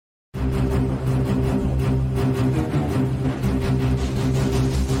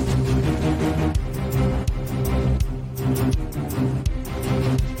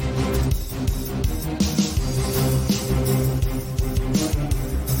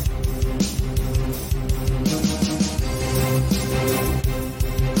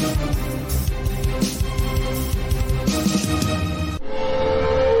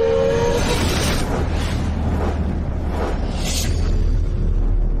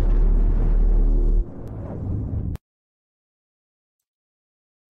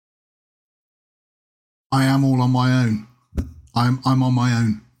I am all on my own. I'm on my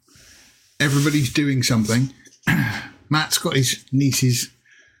own. Everybody's doing something. Matt's got his niece's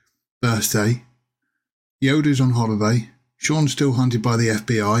birthday. Yoda's on holiday. Sean's still hunted by the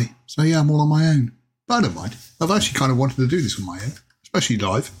FBI. So yeah, I'm all on my own. But I don't mind. I've actually kind of wanted to do this on my own, especially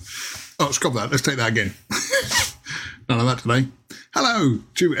live. Oh, scrub that. Let's take that again. None of that today. Hello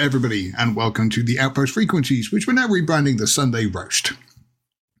to everybody and welcome to the Outpost Frequencies, which we're now rebranding the Sunday Roast.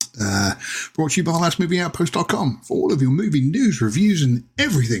 Brought to you by thelastmovieoutpost.com for all of your movie news, reviews, and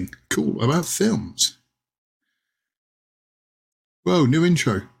everything cool about films. Whoa, new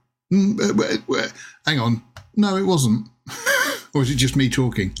intro. Hang on. No, it wasn't. Or is it just me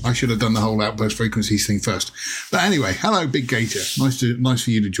talking? I should have done the whole Outpost Frequencies thing first. But anyway, hello, Big Gator. Nice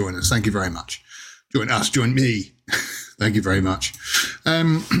for you to join us. Thank you very much. Join me. Thank you very much.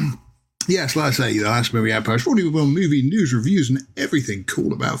 Yes, like I say, the Last Movie Outpost, all your movie news, reviews, and everything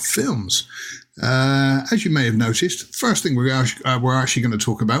cool about films. As you may have noticed, the first thing we're actually going to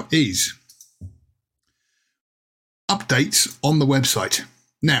talk about is updates on the website.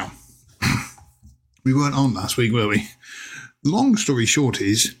 Now, we weren't on last week, were we? Long story short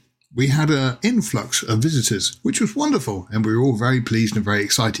is, we had an influx of visitors, which was wonderful, and we were all very pleased and very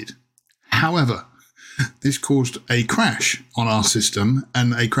excited. However, this caused a crash on our system,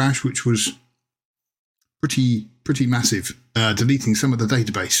 and a crash which was pretty massive, deleting some of the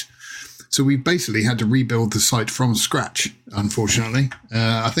database. So we basically had to rebuild the site from scratch, unfortunately.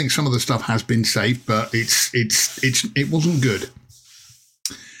 I think some of the stuff has been saved, but it wasn't good.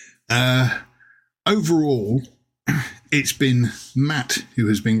 Overall, it's been Matt who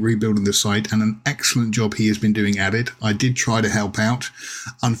has been rebuilding the site, and an excellent job he has been doing at it. I did try to help out.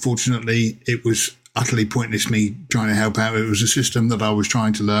 Unfortunately, it was utterly pointless me trying to help out. It was a system that I was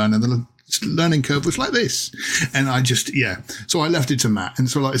trying to learn, and the learning curve was like this. And so I left it to Matt. And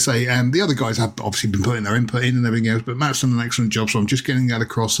so, like I say, the other guys have obviously been putting their input in and everything else, but Matt's done an excellent job. So I'm just getting that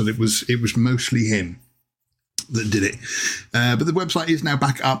across that it was mostly him that did it. But the website is now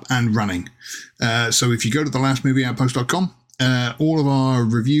back up and running. So if you go to thelastmovieoutpost.com, all of our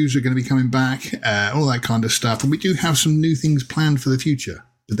reviews are going to be coming back, all that kind of stuff. And we do have some new things planned for the future,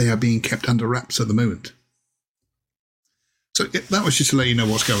 but they are being kept under wraps at the moment. So that was just to let you know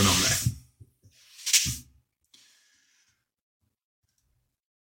what's going on there.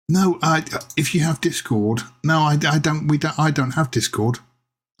 No, if you have Discord, no, I don't. I don't have Discord.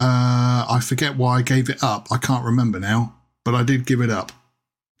 I forget why I gave it up. I can't remember now, but I did give it up.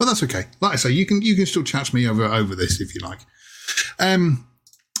 But that's okay. Like I say, you can still chat to me over this if you like.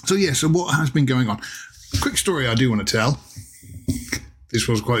 So what has been going on? Quick story I do want to tell. This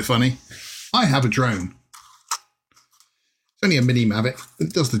was quite funny. I have a drone. It's only a mini Mavic, but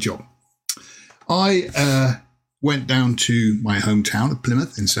it does the job. I went down to my hometown of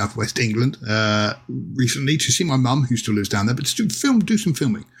Plymouth in southwest England recently to see my mum, who still lives down there, but to do some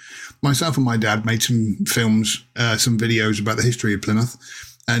filming. Myself and my dad made some films, some videos about the history of Plymouth,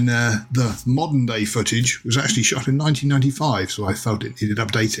 and the modern day footage was actually shot in 1995, so I felt it needed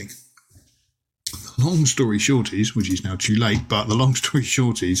updating. The long story short is, which is now too late, but the long story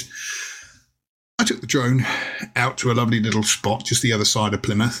short is, I took the drone out to a lovely little spot just the other side of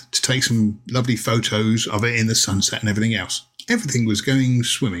Plymouth to take some lovely photos of it in the sunset and everything else. Everything was going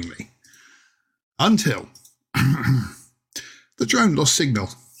swimmingly. Until the drone lost signal.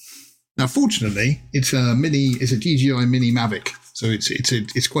 Now, fortunately, it's a DJI Mini Mavic, so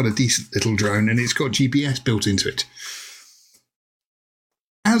it's quite a decent little drone, and it's got GPS built into it.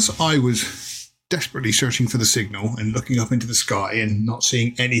 As I was desperately searching for the signal and looking up into the sky and not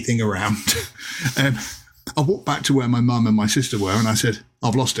seeing anything around, I walked back to where my mum and my sister were, and I said,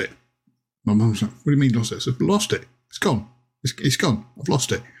 "I've lost it." My mum was like, "What do you mean lost it?" I said, "Lost it. It's gone. It's gone. I've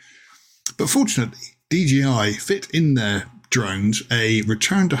lost it." But fortunately, DJI fit in their drones a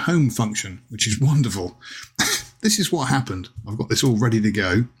return to home function, which is wonderful. This is what happened. I've got this all ready to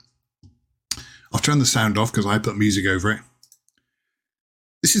go. I've turned the sound off because I put music over it.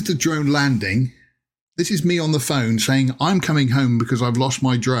 This is the drone landing. This is me on the phone saying, "I'm coming home because I've lost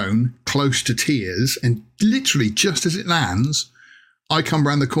my drone," close to tears. And literally just as it lands, I come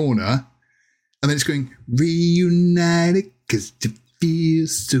round the corner and then it's going, "Reunited because it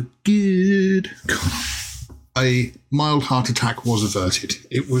feels so good." God. A mild heart attack was averted.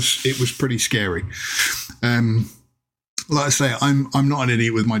 It was pretty scary. Like I say, I'm not an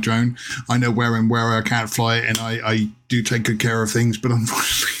idiot with my drone. I know where and where I can't fly it, and I do take good care of things. But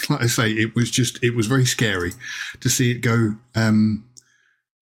unfortunately, like I say, it was very scary to see it go.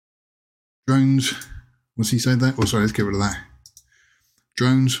 Drones. Was he saying that? Oh, sorry, let's get rid of that.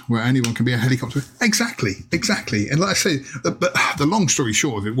 drones where anyone can be a helicopter. Exactly. And like I say, but the long story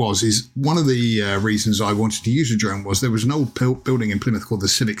short of it is one of the reasons I wanted to use a drone was there was an old building in Plymouth called the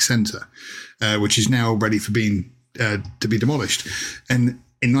Civic Centre, which is now ready for being to be demolished. And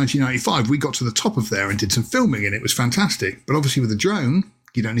in 1995, we got to the top of there and did some filming, and it was fantastic. But obviously with a drone,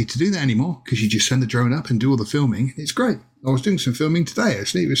 you don't need to do that anymore because you just send the drone up and do all the filming. It's great. I was doing some filming today,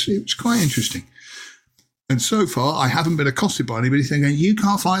 actually. It was quite interesting. And so far, I haven't been accosted by anybody saying, you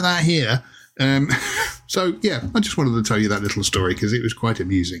can't fly that here. So, yeah, I just wanted to tell you that little story because it was quite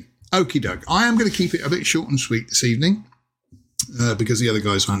amusing. Okie doke. I am going to keep it a bit short and sweet this evening because the other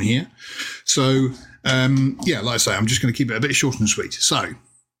guys aren't here. So, like I say, I'm just going to keep it a bit short and sweet. So,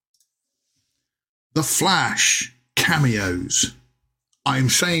 The Flash cameos. I'm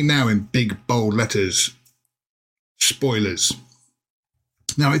saying now in big, bold letters, spoilers.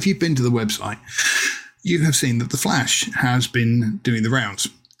 Now, if you've been to the website, you have seen that The Flash has been doing the rounds.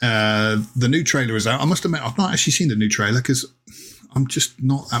 The new trailer is out. I must admit, I've not actually seen the new trailer because I'm just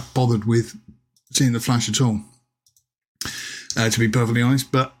not that bothered with seeing The Flash at all, to be perfectly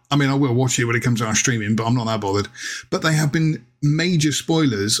honest. But, I mean, I will watch it when it comes out on streaming, but I'm not that bothered. But they have been major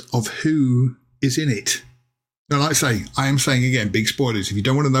spoilers of who is in it. Now, like I say, I am saying again, big spoilers. If you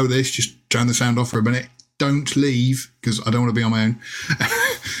don't want to know this, just turn the sound off for a minute. Don't leave because I don't want to be on my own.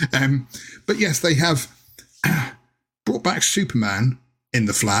 But yes, they have brought back Superman in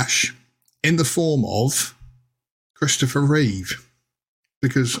The Flash in the form of Christopher Reeve.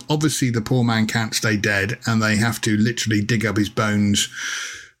 Because obviously the poor man can't stay dead and they have to literally dig up his bones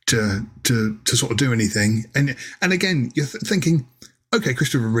to sort of do anything. And again, you're thinking, okay,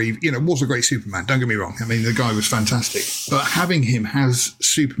 Christopher Reeve, was a great Superman. Don't get me wrong. I mean, the guy was fantastic. But having him as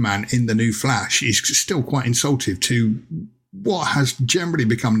Superman in the new Flash is still quite insultive to what has generally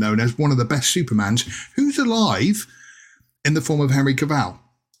become known as one of the best Supermans who's alive in the form of Henry Cavill.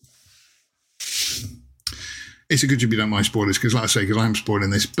 It's a good job you don't mind spoilers because, like I say, because I am spoiling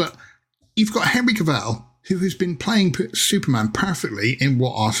this. But you've got Henry Cavill, who has been playing Superman perfectly in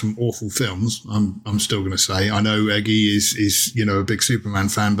what are some awful films. I'm still going to say. I know Eggy is a big Superman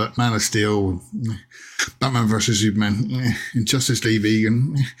fan, but Man of Steel, Batman vs Superman, Justice League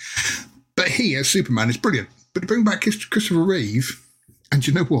Vegan. But he as Superman is brilliant. But to bring back Christopher Reeve, and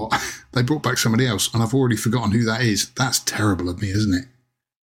you know what? They brought back somebody else, and I've already forgotten who that is. That's terrible of me, isn't it?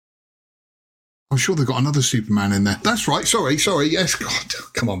 I'm sure they've got another Superman in there. That's right. Sorry. Yes. God,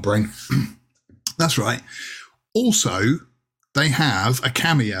 come on, brain. That's right. Also, they have a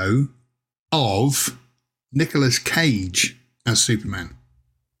cameo of Nicolas Cage as Superman.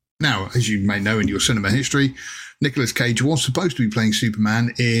 Now, as you may know in your cinema history, Nicolas Cage was supposed to be playing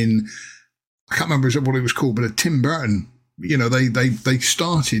Superman in, I can't remember what it was called, but a Tim Burton. They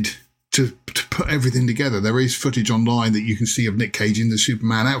started to put everything together. There is footage online that you can see of Nick Cage in the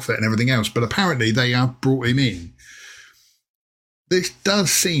Superman outfit and everything else, but apparently they have brought him in. This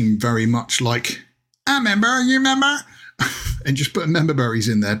does seem very much like, you remember? And just put member berries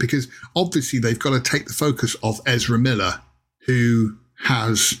in there because obviously they've got to take the focus off Ezra Miller, who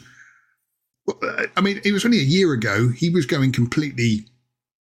has, it was only a year ago, he was going completely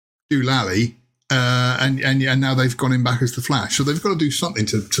doolally, and now they've got him back as the Flash. So they've got to do something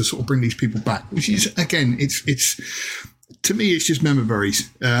to sort of bring these people back, which is, again, it's to me, it's just member berries.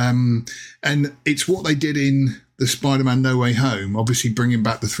 And it's what they did in the Spider-Man No Way Home, obviously bringing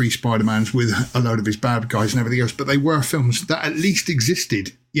back the 3 Spider-Mans with a load of his bad guys and everything else, but they were films that at least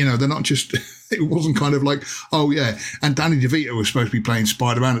existed. They're not just, it wasn't kind of like, oh yeah, and Danny DeVito was supposed to be playing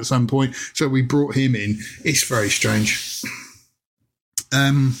Spider-Man at some point, so we brought him in. It's very strange.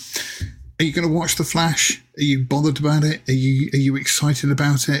 Are you going to watch The Flash? Are you bothered about it? Are you excited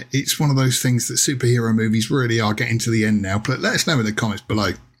about it? It's one of those things that superhero movies really are getting to the end now. But let us know in the comments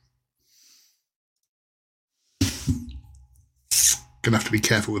below. Gonna have to be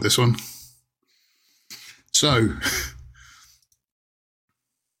careful with this one. So,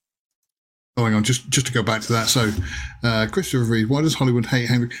 hang on, just to go back to that. So, Christopher Reeve, why does Hollywood hate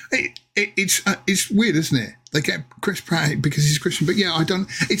Henry? It's weird, isn't it? They get Chris Pratt because he's Christian, but yeah, I don't.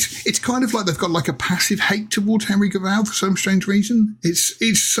 It's kind of like they've got like a passive hate towards Henry Cavill for some strange reason.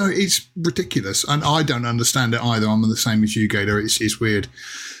 It's ridiculous, and I don't understand it either. I'm the same as you, Gator. It's weird.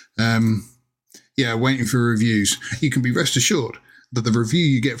 Waiting for reviews. You can be rest assured that the review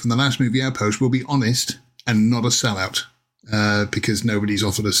you get from the last movie Outpost will be honest and not a sellout, because nobody's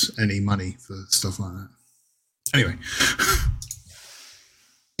offered us any money for stuff like that. Anyway,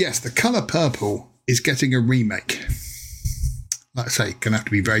 yes, The Colour Purple is getting a remake. Like I say, gonna have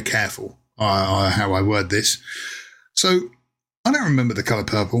to be very careful how I word this. So I don't remember The Colour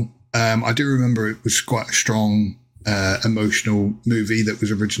Purple. I do remember it was quite a strong emotional movie that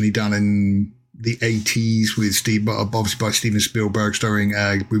was originally done in the 80s with obviously by Steven Spielberg, starring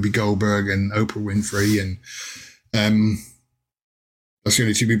Whoopi Goldberg and Oprah Winfrey, and that's the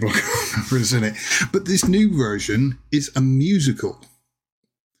only two people I can remember in it. But this new version is a musical,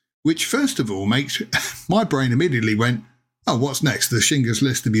 which first of all makes my brain immediately went, oh, what's next? The Schindler's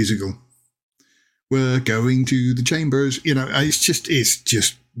List, the musical. We're going to the chambers. It's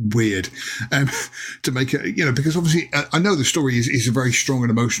just weird to make it, because obviously I know the story is a very strong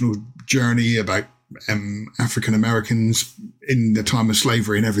and emotional journey about African Americans in the time of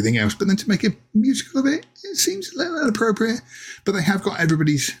slavery and everything else, but then to make a musical of it seems a little inappropriate. But they have got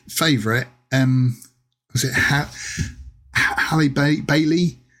everybody's favourite, was it Halle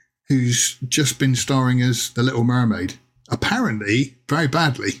Bailey, who's just been starring as the Little Mermaid, apparently very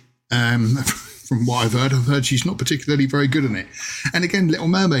badly. From what I've heard she's not particularly very good in it. And again, Little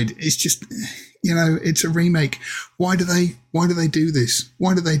Mermaid is just, it's a remake. Why do they do this?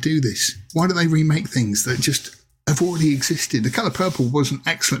 Why do they do this? Why do they remake things that just have already existed? The Colour Purple was an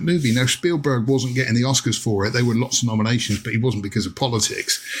excellent movie. Now, Spielberg wasn't getting the Oscars for it. There were lots of nominations, but he wasn't because of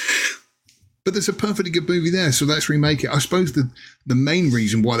politics. But there's a perfectly good movie there, so let's remake it. I suppose the main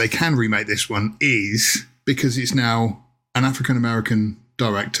reason why they can remake this one is because it's now an African-American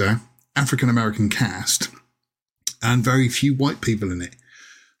director, African-American cast, and very few white people in it.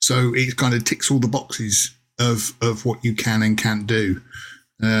 So it kind of ticks all the boxes of what you can and can't do.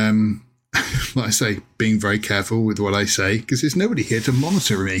 Like I say, being very careful with what I say, because there's nobody here to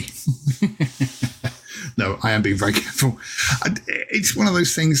monitor me. No, I am being very careful. It's one of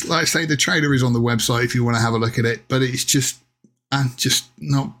those things, like I say, the trailer is on the website if you want to have a look at it, but it's just, I'm just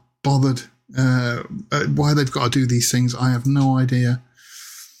not bothered. Why they've got to do these things, I have no idea.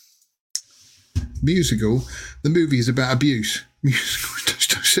 Musical, the movie is about abuse. Musical just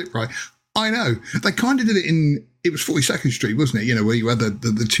don't sit right. I know. They kind of did it it was 42nd Street, wasn't it? Where you had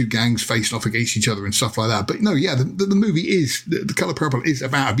the two gangs facing off against each other and stuff like that. But no, yeah, the movie is, the Colour Purple is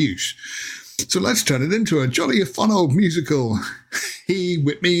about abuse. So let's turn it into a jolly fun old musical. He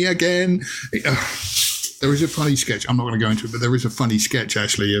whipped me again. There is a funny sketch. I'm not going to go into it, but there is a funny sketch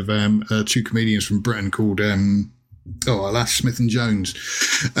actually of two comedians from Britain called Alas Smith and Jones,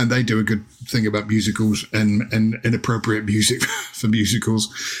 and they do a good thing about musicals and inappropriate music for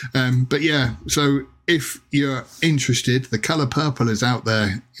musicals. But yeah, so if you're interested, the Colour Purple is out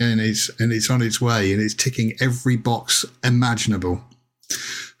there and it's on its way and it's ticking every box imaginable.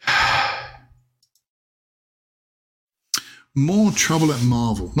 More trouble at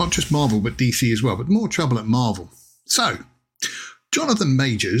Marvel, not just Marvel but DC as well, but more trouble at Marvel. So Jonathan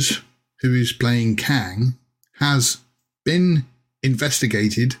Majors, who is playing Kang, has been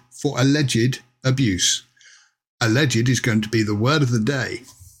investigated for alleged abuse. Alleged is going to be the word of the day.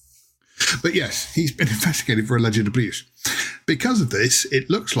 But yes, he's been investigated for alleged abuse. Because of this, it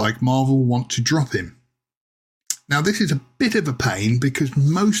looks like Marvel want to drop him. Now, this is a bit of a pain because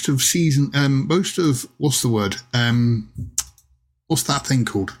most of what's that thing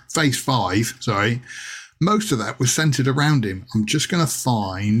called? Phase 5, sorry. Most of that was centered around him. I'm just going to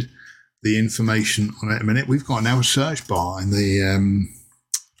find the information on it in a minute. We've got now a search bar in the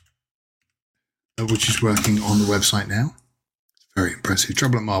which is working on the website now. Very impressive.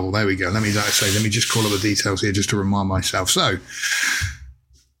 Trouble at Marvel. There we go. Let me just call up the details here just to remind myself. So,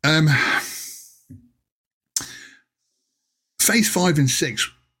 Phase 5 and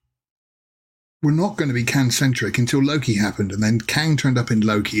 6 were not going to be Kang-centric until Loki happened, and then Kang turned up in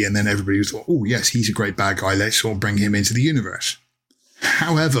Loki, and then everybody was like, oh, yes, he's a great bad guy. Let's sort of bring him into the universe.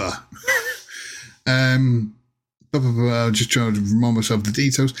 However, I'll just try to remind myself of the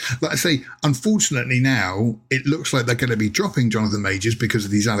details. Like I say, unfortunately now, it looks like they're going to be dropping Jonathan Majors because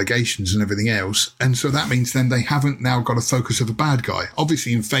of these allegations and everything else. And so that means then they haven't now got a focus of a bad guy.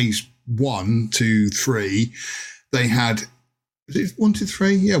 Obviously in phase 1, 2, 3, they had... Is it 1 to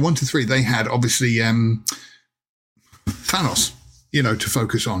 3? Yeah, 1 to 3. They had obviously Thanos, to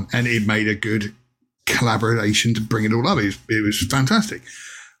focus on. And it made a good collaboration to bring it all up. It was fantastic.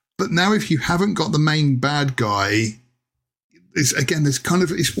 But now if you haven't got the main bad guy, it's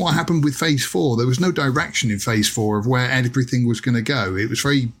what happened with Phase 4. There was no direction in Phase 4 of where everything was going to go. It was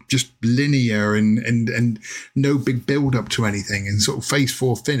very just linear and no big build up to anything. And sort of Phase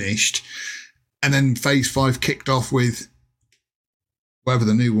 4 finished. And then Phase 5 kicked off with whatever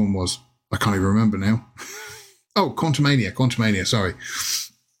the new one was. I can't even remember now. Oh, Quantumania, sorry.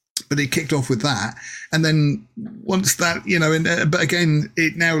 But it kicked off with that. And then once that, but again,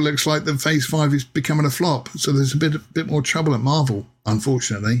 it now looks like the Phase 5 is becoming a flop. So there's a bit more trouble at Marvel,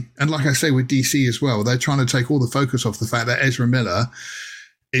 unfortunately. And like I say, with DC as well, they're trying to take all the focus off the fact that Ezra Miller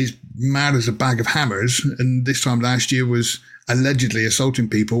is mad as a bag of hammers, and this time last year was allegedly assaulting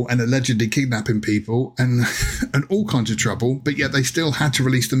people and allegedly kidnapping people and and all kinds of trouble, but yet they still had to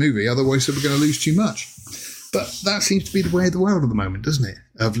release the movie, otherwise they were going to lose too much. But that seems to be the way of the world at the moment, doesn't it?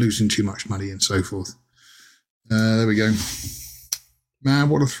 Of losing too much money and so forth. There we go. Man,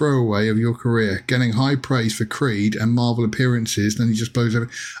 what a throwaway of your career. Getting high praise for Creed and Marvel appearances, then he just blows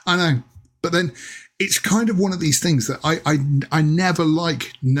everything. I know, but then it's kind of one of these things that I never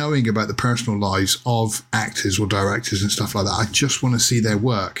like knowing about the personal lives of actors or directors and stuff like that. I just want to see their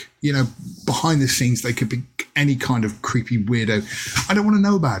work. You know, behind the scenes, they could be any kind of creepy weirdo. I don't want to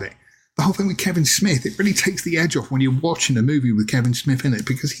know about it. The whole thing with Kevin Smith, it really takes the edge off when you're watching a movie with Kevin Smith in it,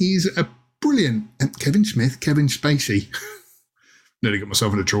 because he's a brilliant Kevin Spacey. Nearly got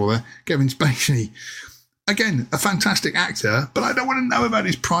myself in a draw there. Kevin Spacey. Again, a fantastic actor, but I don't want to know about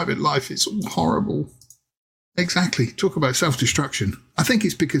his private life. It's all horrible. Exactly. Talk about self-destruction. I think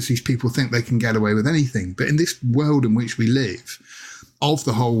it's because these people think they can get away with anything. But in this world in which we live, of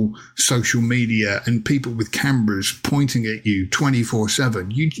the whole social media and people with cameras pointing at you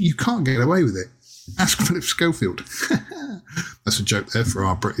 24/7, you can't get away with it. Ask Philip Schofield. That's a joke there for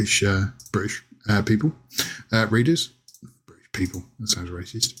our British people, readers. British people. That sounds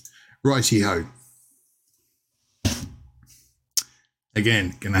racist. Righty-ho.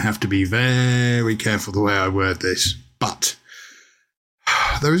 Again, going to have to be very careful the way I word this, but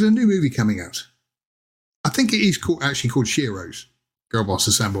there is a new movie coming out. I think it is actually called Sheroes, Girl Boss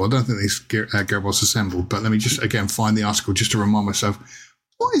Assemble. I don't think it's Girl Boss Assembled, but let me just, again, find the article just to remind myself.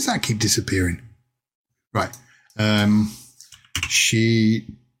 Why does that keep disappearing? Right. She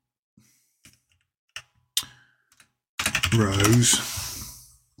Rose.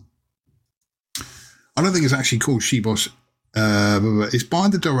 I don't think it's actually called She Boss. It's by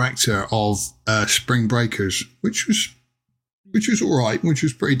the director of Spring Breakers, which was all right, which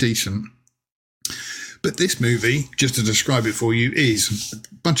was pretty decent. But this movie, just to describe it for you, is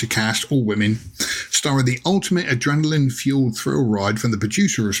a bunch of cast, all women, starring the ultimate adrenaline-fueled thrill ride from the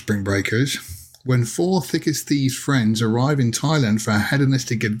producer of Spring Breakers. When four thick-as-thieves friends arrive in Thailand for a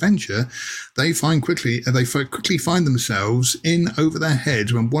hedonistic adventure, they quickly find themselves in over their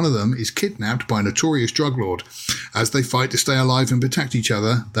heads when one of them is kidnapped by a notorious drug lord. As they fight to stay alive and protect each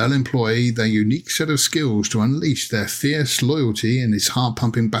other, they'll employ their unique set of skills to unleash their fierce loyalty in this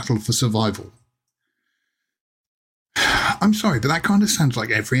heart-pumping battle for survival. I'm sorry, but that kind of sounds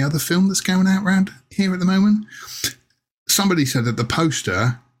like every other film that's going out around here at the moment. Somebody said that the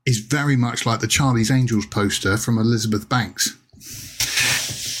poster is very much like the Charlie's Angels poster from Elizabeth Banks.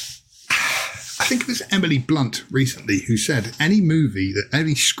 I think it was Emily Blunt recently who said any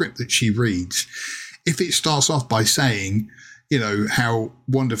script that she reads, if it starts off by saying, you know, how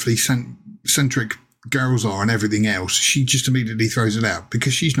wonderfully centric girls are and everything else, she just immediately throws it out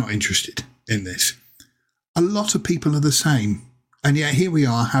because she's not interested in this. A lot of people are the same. And yet here we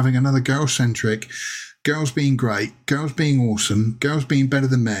are having another girl-centric, girls being great, girls being awesome, girls being better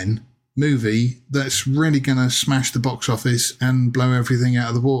than men movie that's really going to smash the box office and blow everything out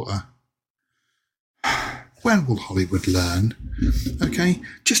of the water. When will Hollywood learn? Okay,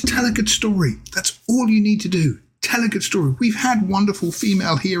 just tell a good story. That's all you need to do. Tell a good story. We've had wonderful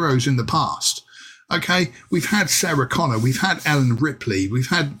female heroes in the past. Okay, we've had Sarah Connor, we've had Ellen Ripley, we've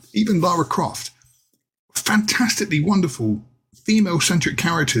had even Lara Croft. Fantastically wonderful female-centric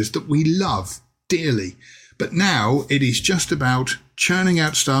characters that we love dearly. But now it is just about churning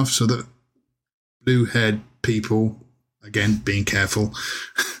out stuff so that blue-haired people, again, being careful,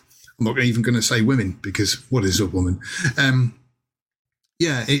 I'm not even going to say women, because what is a woman?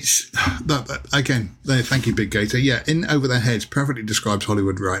 Yeah, it's that again. Thank you, Big Gator. Yeah, in over their heads perfectly describes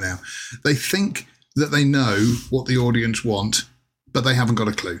Hollywood right now. They think that they know what the audience want, but they haven't got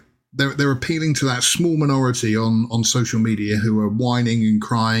a clue. They're appealing to that small minority on social media who are whining and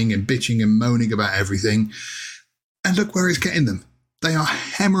crying and bitching and moaning about everything. And look where it's getting them. They are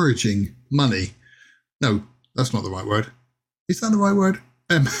hemorrhaging money. No, that's not the right word. Is that the right word?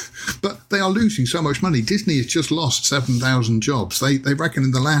 But they are losing so much money. Disney has just lost 7,000 jobs. They reckon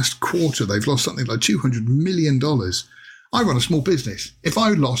in the last quarter they've lost something like $200 million. I run a small business. If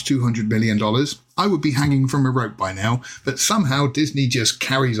I lost $200 million, I would be hanging from a rope by now. But somehow Disney just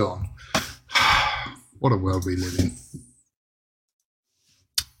carries on. What a world we live in.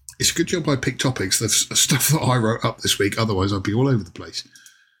 It's a good job I picked topics, the stuff that I wrote up this week. Otherwise, I'd be all over the place.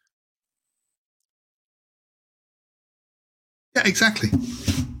 Yeah, exactly.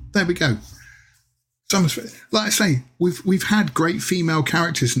 There we go. Like I say, we've had great female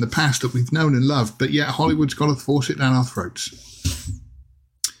characters in the past that we've known and loved, but yet Hollywood's got to force it down our throats.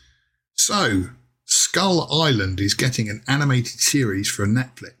 So, Skull Island is getting an animated series for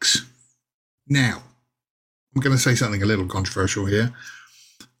Netflix. Now, I'm going to say something a little controversial here.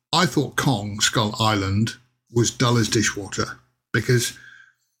 I thought Kong, Skull Island, was dull as dishwater because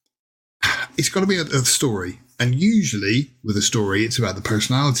it's got to be a story. And usually with a story, it's about the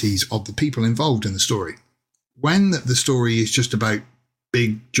personalities of the people involved in the story. When the story is just about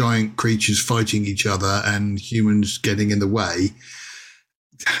big, giant creatures fighting each other and humans getting in the way,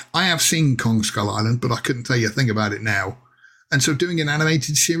 I have seen Kong Skull Island, but I couldn't tell you a thing about it now. And so doing an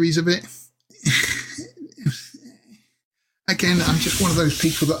animated series of it, again, I'm just one of those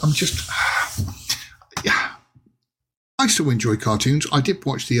people that I still enjoy cartoons. I did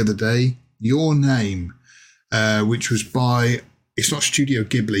watch the other day Your Name, which was by, it's not Studio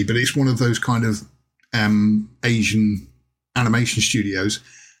Ghibli, but it's one of those kind of Asian animation studios.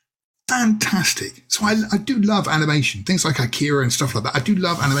 Fantastic. So I do love animation, things like Akira and stuff like that. I do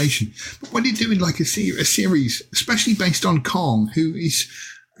love animation. But when you're doing like a series, especially based on Kong, who is,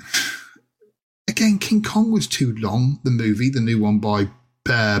 again, King Kong was too long, the movie, the new one by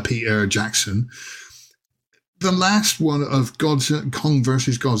Peter Jackson. The last one of Kong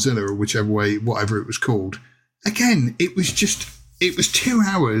versus Godzilla, or whatever it was called, again, it was 2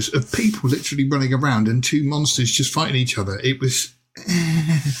 hours of people literally running around and two monsters just fighting each other. It was,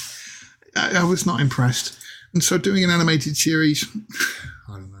 I was not impressed. And so doing an animated series,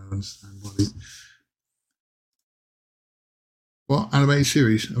 I don't know, I understand what animated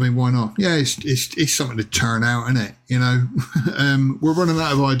series? I mean, why not? Yeah, it's something to turn out, isn't it? You know, we're running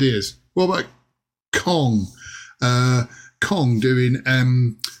out of ideas. What about Kong? Kong doing,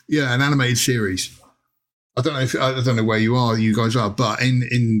 an animated series. I don't know where you guys are, but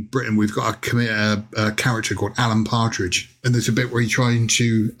in Britain we've got a character called Alan Partridge, and there's a bit where he's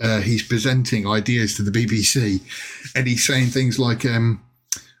presenting ideas to the BBC, and he's saying things like,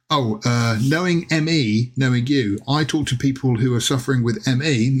 knowing ME, knowing you, I talk to people who are suffering with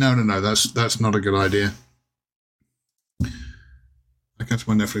ME. No, that's not a good idea. I guess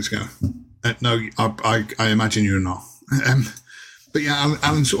my Netflix go. No, I imagine you're not. But yeah,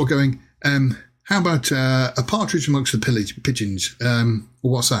 Alan's sort of going, how about a partridge amongst the pigeons? Or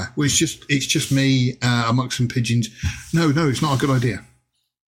what's that? Well, it's just me amongst some pigeons. No, it's not a good idea.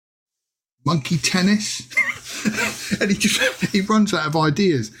 Monkey tennis? And he runs out of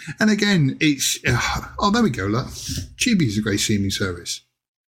ideas. And again, it's, there we go, look. Tubi is a great streaming service.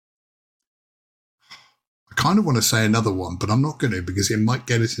 I kind of want to say another one, but I'm not going to because it might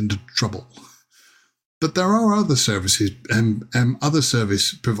get us into trouble. But there are other services, other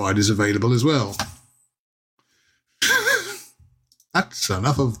service providers available as well. That's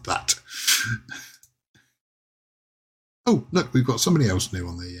enough of that. Oh, look, we've got somebody else new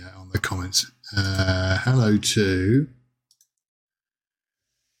on the comments. Hello to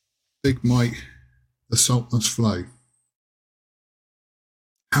Big Mike, the Saltless Flow.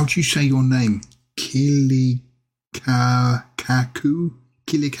 How do you say your name? Kilikaku?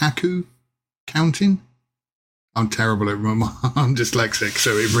 Counting? I'm terrible at I'm dyslexic,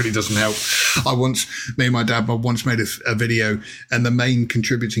 so it really doesn't help. Me and my dad once made a video, and the main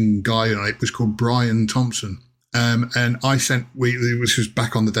contributing guy on it was called Brian Thompson. And I sent, it was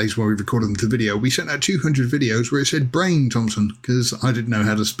back on the days when we recorded the video, we sent out 200 videos where it said Brain Thompson, because I didn't know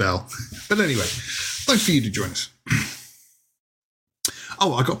how to spell. But anyway, thanks for you to join us.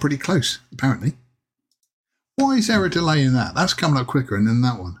 Oh, I got pretty close, apparently. Why is there a delay in that? That's coming up quicker than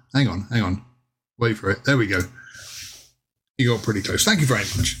that one. Hang on. Wait for it. There we go. You got pretty close. Thank you very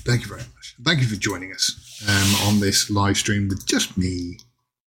much. Thank you for joining us on this live stream with just me.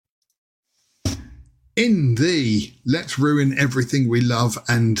 In the let's ruin everything we love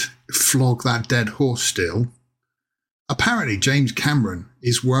and flog that dead horse still, apparently James Cameron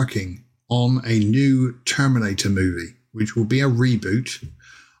is working on a new Terminator movie, which will be a reboot.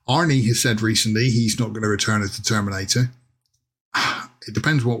 Arnie has said recently he's not going to return as the Terminator. It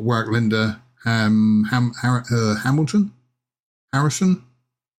depends what work Linda Harrison?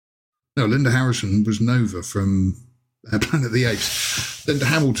 No, Linda Harrison was Nova from Planet of the Apes. Linda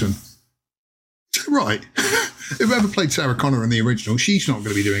Hamilton. Is that right? Whoever played Sarah Connor in the original, she's not going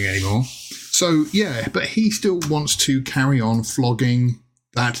to be doing anymore. So, yeah, but he still wants to carry on flogging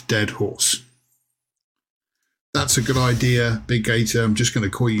that dead horse. That's a good idea, Big Gator. I'm just going to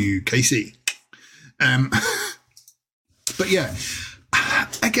call you Casey. But yeah,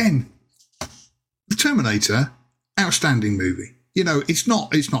 again, The Terminator, outstanding movie. You know, it's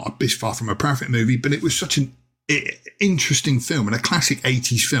far from a perfect movie, but it was such an interesting film and a classic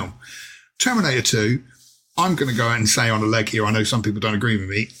 80s film. Terminator 2, I'm going to go out and say on a leg here, I know some people don't agree with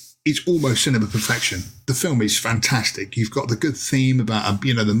me, it's almost cinema perfection. The film is fantastic. You've got the good theme about,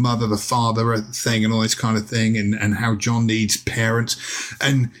 the mother, the father thing and all this kind of thing, and how John needs parents.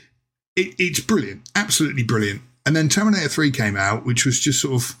 And it's brilliant, absolutely brilliant. And then Terminator 3 came out, which was just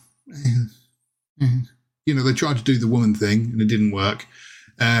sort of, they tried to do the woman thing and it didn't work.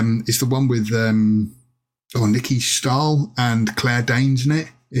 It's the one with Nikki Stahl and Claire Danes in it,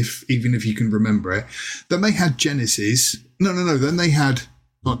 even if you can remember it. Then they had Genesis. No. Then they had...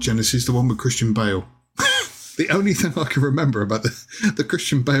 Not Genesis, the one with Christian Bale. The only thing I can remember about the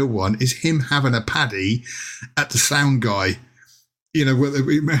Christian Bale one is him having a paddy at the sound guy. Do you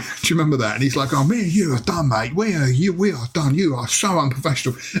remember that? And he's like, "Oh, me and you are done, mate. We are done. You are so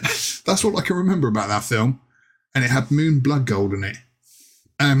unprofessional." That's what I can remember about that film. And it had Moon Blood Gold in it.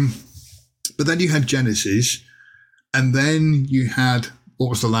 But then you had Genesis, and then you had, what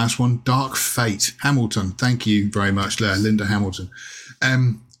was the last one? Dark Fate. Hamilton. Thank you very much, Linda Hamilton.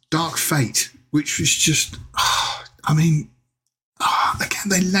 Dark Fate, which was just, again,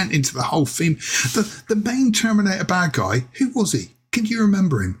 they lent into the whole theme. The main Terminator bad guy, who was he? Can you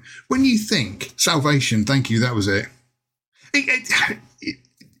remember him? When you think Salvation, thank you, that was it.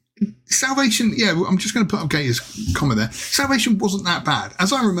 Salvation, I'm just going to put up Gator's comment there. Salvation wasn't that bad.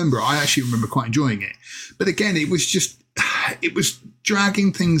 As I remember, I actually remember quite enjoying it. But again, it was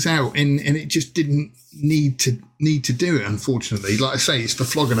dragging things out, and it just didn't need to do it, unfortunately. Like I say, it's the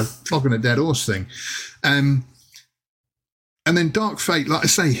flogging a dead horse thing. And then Dark Fate, like I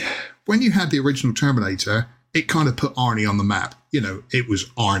say, when you had the original Terminator, it kind of put Arnie on the map. It was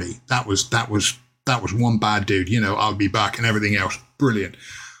Arnie. That was one bad dude. I'll be back and everything else. Brilliant.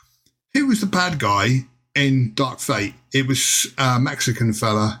 Who was the bad guy in Dark Fate? It was a Mexican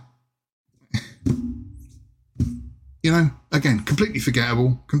fella. Again, completely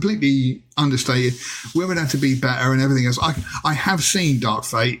forgettable, completely understated. Women had to be better and everything else. I have seen Dark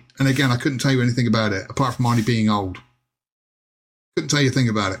Fate, and again, I couldn't tell you anything about it, apart from Arnie being old. Couldn't tell you a thing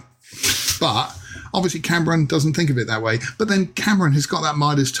about it. But obviously Cameron doesn't think of it that way. But then Cameron has got that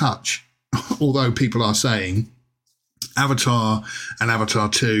Midas touch. Although people are saying Avatar and Avatar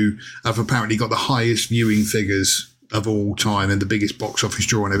 2 have apparently got the highest viewing figures of all time and the biggest box office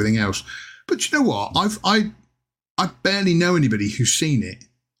draw and everything else. But you know what? I barely know anybody who's seen it.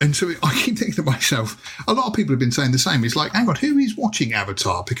 And so I keep thinking to myself, a lot of people have been saying the same. It's like, hang on, who is watching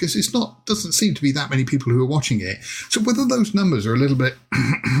Avatar? Because doesn't seem to be that many people who are watching it. So whether those numbers are a little bit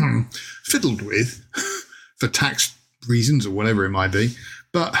fiddled with for tax reasons or whatever it might be.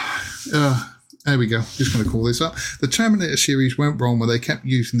 But there we go. Just going to call this up. The Terminator series went wrong where they kept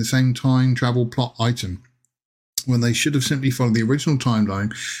using the same time travel plot item, when they should have simply followed the original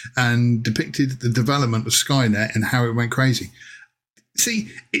timeline and depicted the development of Skynet and how it went crazy.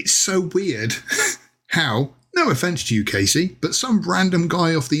 See, it's so weird how, no offence to you, Casey, but some random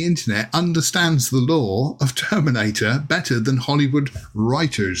guy off the internet understands the lore of Terminator better than Hollywood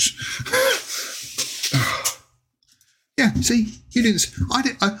writers. Yeah, see, you didn't.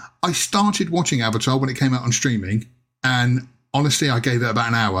 I started watching Avatar when it came out on streaming, and honestly, I gave it about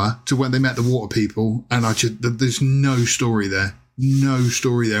an hour to when they met the water people, and there's no story there. No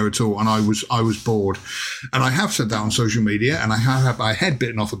story there at all, and I was bored. And I have said that on social media, and I have had my head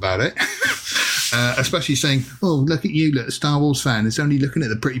bitten off about it, especially saying, "Oh, look at you, little Star Wars fan. It's only looking at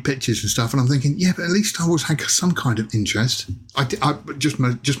the pretty pictures and stuff." And I'm thinking, yeah, but at least Star Wars had some kind of interest. I just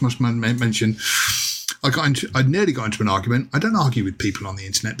must mention, I nearly got into an argument. I don't argue with people on the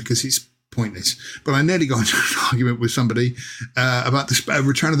internet because it's pointless, but I nearly got into an argument with somebody about the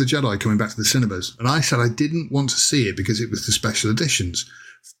Return of the Jedi coming back to the cinemas, and I said I didn't want to see it because it was the special editions.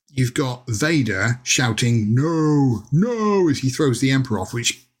 You've got Vader shouting "No, no" as he throws the Emperor off,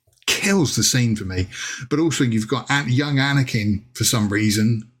 which kills the scene for me. But also you've got young Anakin for some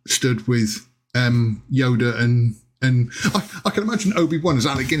reason stood with Yoda, and I can imagine Obi-Wan as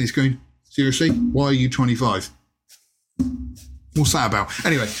Alec Guinness going, "Seriously, why are you 25? What's that about?"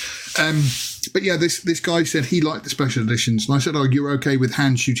 Anyway, but yeah, this guy said he liked the special editions, and I said, "Oh, you're okay with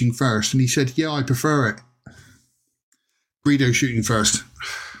Han shooting first?" And he said, "Yeah, I prefer it. Greedo shooting first."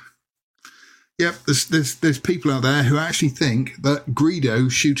 Yep, there's people out there who actually think that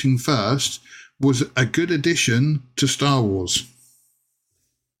Greedo shooting first was a good addition to Star Wars.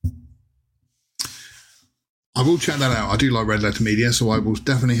 I will check that out. I do like Red Letter Media, so I will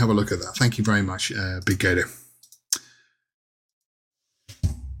definitely have a look at that. Thank you very much, Big Gator.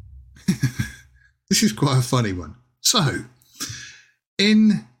 This is quite a funny one. So,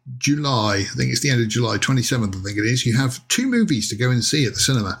 in July, I think it's the end of July, 27th, I think it is, you have two movies to go and see at the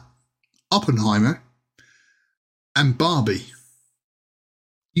cinema. Oppenheimer and Barbie.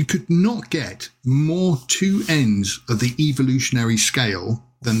 You could not get more two ends of the evolutionary scale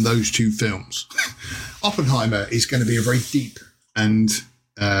than those two films. Oppenheimer is going to be a very deep and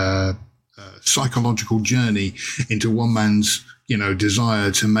psychological journey into one man's,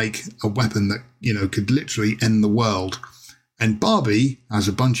 desire to make a weapon that, could literally end the world. And Barbie has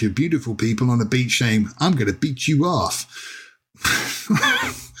a bunch of beautiful people on a beach saying, I'm going to beat you off.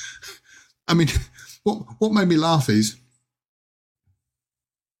 I mean, what made me laugh is,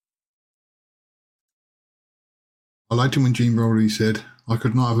 I liked it when Gene Roddenberry said, I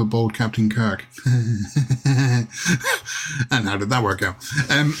could not have a bold Captain Kirk. And how did that work out?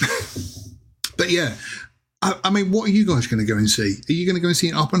 But yeah, I mean, what are you guys going to go and see? Are you going to go and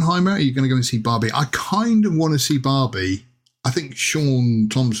see Oppenheimer? Are you going to go and see Barbie? I kind of want to see Barbie. I think Sean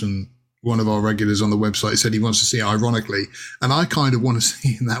Thompson, one of our regulars on the website, said he wants to see it ironically. And I kind of want to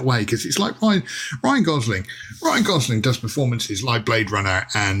see it in that way because it's like Ryan Gosling. Ryan Gosling does performances like Blade Runner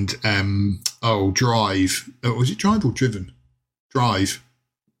and, Drive. Was it Drive or Driven? Drive.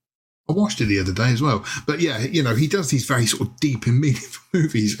 I watched it the other day as well. But yeah, he does these very sort of deep and meaningful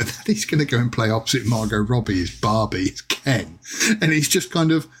movies. And then he's going to go and play opposite Margot Robbie as Barbie, as Ken. And he's just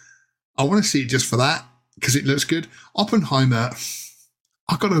kind of, I want to see it just for that because it looks good. Oppenheimer,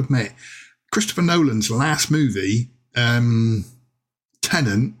 I've got to admit, Christopher Nolan's last movie, Tenet,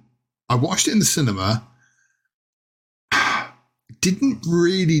 I watched it in the cinema, didn't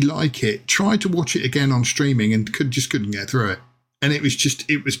really like it, tried to watch it again on streaming and couldn't get through it. And it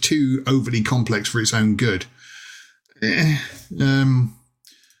was too overly complex for its own good. Gaylor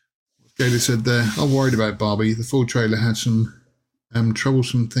said there, I'm worried about Barbie. The full trailer had some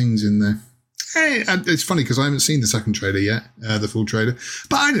troublesome things in there. It's funny because I haven't seen the second trailer yet, the full trailer.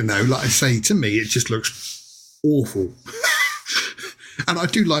 But I don't know, like I say, to me, it just looks awful. And I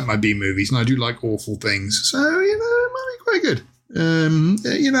do like my B movies and I do like awful things. So, it might be quite good.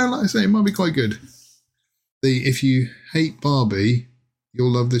 Like I say, it might be quite good. If you hate Barbie,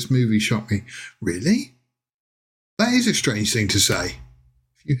 you'll love this movie shocked me. Really? That is a strange thing to say.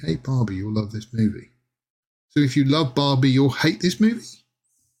 If you hate Barbie, you'll love this movie. So if you love Barbie, you'll hate this movie?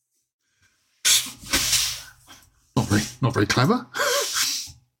 Not very clever.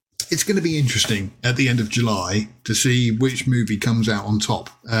 It's going to be interesting at the end of July to see which movie comes out on top.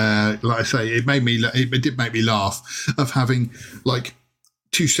 Like I say, it did make me laugh of having like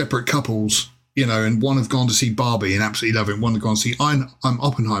two separate couples, and one have gone to see Barbie and absolutely love it. And one have gone to see I'm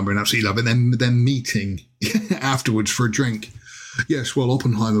Oppenheimer and absolutely love it. And then meeting afterwards for a drink. Yes, well,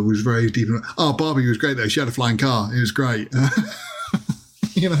 Oppenheimer was very deep. Barbie was great though. She had a flying car. It was great.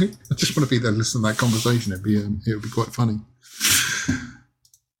 I just want to be there, listen to that conversation. It would be quite funny.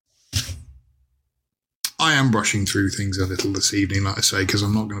 I am rushing through things a little this evening, like I say, because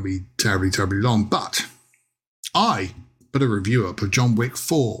I'm not going to be terribly, terribly long. But I put a review up of John Wick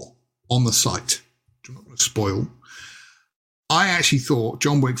 4 on the site, which I'm not going to spoil. I actually thought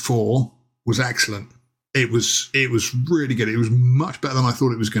John Wick 4 was excellent. It was really good. It was much better than I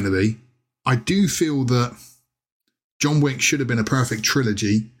thought it was going to be. I do feel that John Wick should have been a perfect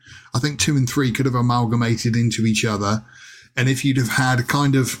trilogy. I think 2 and 3 could have amalgamated into each other. And if you'd have had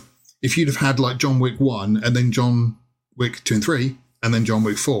like John Wick 1 and then John Wick 2 and 3 and then John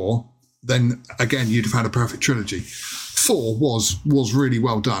Wick 4, then again, you'd have had a perfect trilogy. 4 was really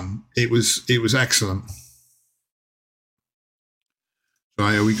well done. It was excellent. So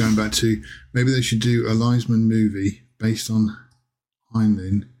are we going back to, maybe they should do a Liesman movie based on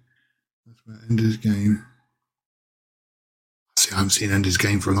Heinlein. That's about Ender's Game. See, I haven't seen Ender's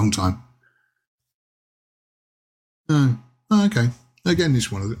Game for a long time. Oh, okay. Again,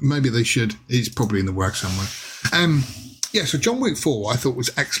 this one of them. Maybe they should. It's probably in the works somewhere. So John Wick 4 I thought was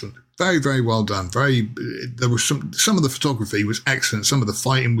excellent. Very, very well done. There was some of the photography was excellent. Some of the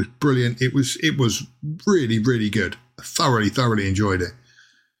fighting was brilliant. It was really, really good. I thoroughly enjoyed it.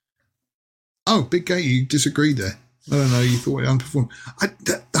 Oh, Big Gate, you disagreed there. I don't know, you thought it underperformed.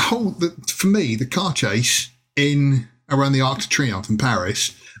 For me, the car chase around the Arc de Triomphe in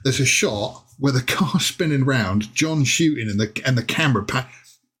Paris, there's a shot where the car's spinning around, John shooting, and the camera.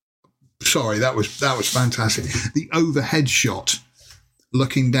 Sorry, that was fantastic. The overhead shot,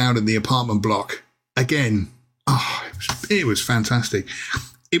 looking down in the apartment block again. It was fantastic.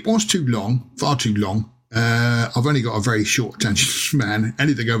 It was too long, far too long. I've only got a very short attention span.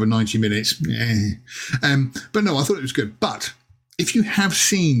 Anything over 90 minutes, but no, I thought it was good. But if you have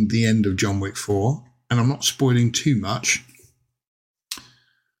seen the end of John Wick 4, and I'm not spoiling too much.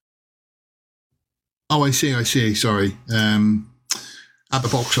 Oh, I see. Sorry. At the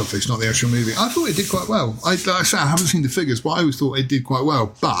box office, not the actual movie. I thought it did quite well. Like I said, I haven't seen the figures, but I always thought it did quite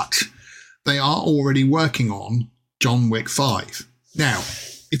well. But they are already working on John Wick 5. Now,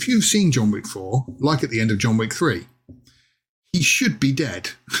 if you've seen John Wick 4, like at the end of John Wick 3, he should be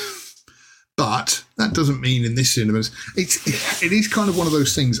dead. But that doesn't mean in this cinemas, it is kind of one of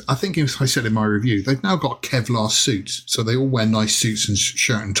those things. I think, as I said in my review, they've now got Kevlar suits. So they all wear nice suits and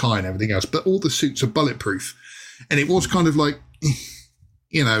shirt and tie and everything else. But all the suits are bulletproof. And it was kind of like,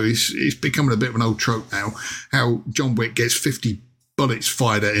 you know, it's becoming a bit of an old trope now, how John Wick gets 50 bullets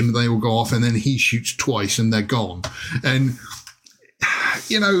fired at him and they all go off and then he shoots twice and they're gone. And,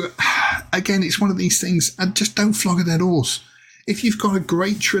 you know, again, it's one of these things, and just don't flog a dead horse. If you've got a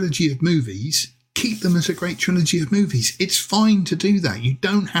great trilogy of movies, keep them as a great trilogy of movies. It's fine to do that. You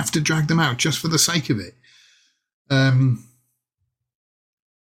don't have to drag them out just for the sake of it. I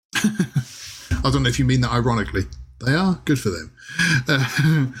don't know if you mean that ironically. They are good for them.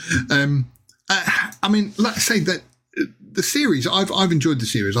 I mean, let's say that the series, I've enjoyed the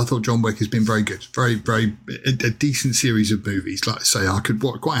series. I thought John Wick has been very good. Very, very, a decent series of movies. Like I say, I could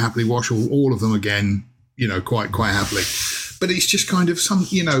quite happily watch all of them again, you know, quite happily. But it's just kind of some,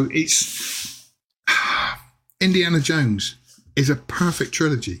 you know, it's Indiana Jones is a perfect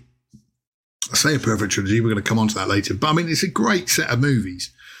trilogy. I say a perfect trilogy. We're going to come on to that later. But I mean, it's a great set of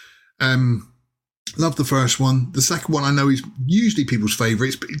movies. Love the first one. The second one I know is usually people's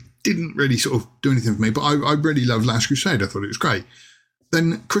favourites, but it didn't really sort of do anything for me. But I really loved Last Crusade. I thought it was great.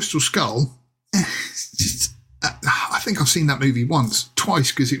 Then Crystal Skull. I think I've seen that movie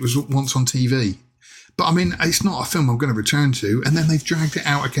twice because it was once on TV. But I mean, it's not a film I'm going to return to. And then they've dragged it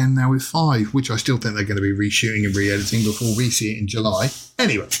out again now with 5, which I still think they're going to be reshooting and re-editing before we see it in July.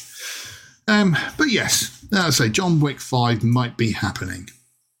 Anyway. But yes, as I say, John Wick 5 might be happening.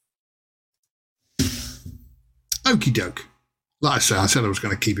 Okie doke. Like I said I was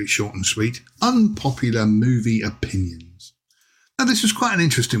going to keep it short and sweet. Unpopular movie opinions. Now, this is quite an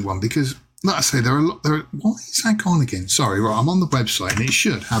interesting one because, like I say, why is that gone again? Sorry, right, I'm on the website and it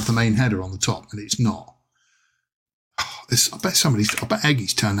should have the main header on the top, and it's not. I bet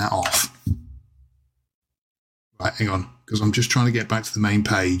Eggie's turned that off. Right, hang on, because I'm just trying to get back to the main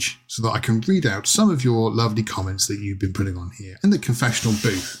page so that I can read out some of your lovely comments that you've been putting on here. In the confessional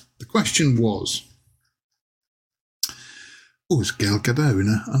booth, the question was... Oh, it's Gal Gadot in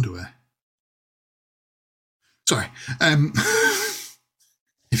her underwear. Sorry.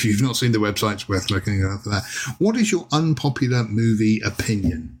 If you've not seen the website, it's worth looking at for that. What is your unpopular movie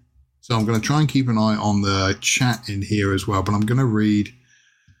opinion? So I'm going to try and keep an eye on the chat in here as well, but I'm going to read.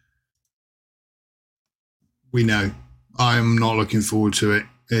 We know. I'm not looking forward to it.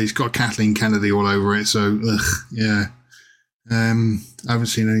 It's got Kathleen Kennedy all over it, so yeah. I haven't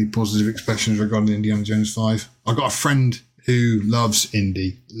seen any positive expressions regarding Indiana Jones 5. I've got a friend who loves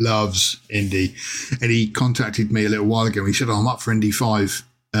Indy, and he contacted me a little while ago. He said, I'm up for Indy 5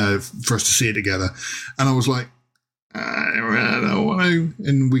 for us to see it together. And I was like, I don't want to.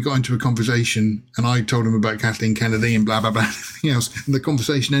 And we got into a conversation, and I told him about Kathleen Kennedy and blah, blah, blah, and everything else. And the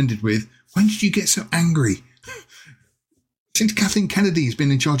conversation ended with, when did you get so angry? Since Kathleen Kennedy has been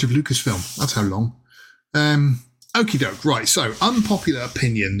in charge of Lucasfilm. That's how long. Okie doke. Right, so unpopular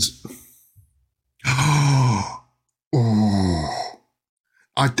opinions.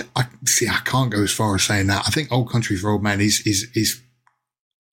 I see. I can't go as far as saying that. I think Old Country for Old Men is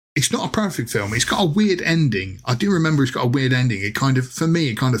it's not a perfect film. It's got a weird ending. I do remember it's got a weird ending. It kind of, for me,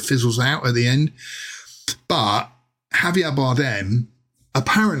 it kind of fizzles out at the end. But Javier Bardem,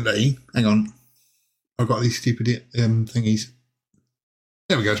 apparently, hang on, I've got these stupid thingies.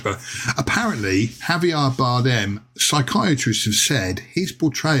 There we go, it's better. Apparently, Javier Bardem, psychiatrists have said his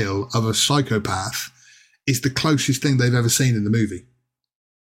portrayal of a psychopath is the closest thing they've ever seen in the movie.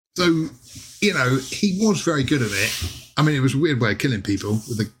 So, you know, he was very good at it. I mean, it was a weird way of killing people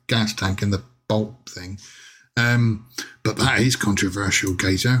with the gas tank and the bolt thing. But that is controversial,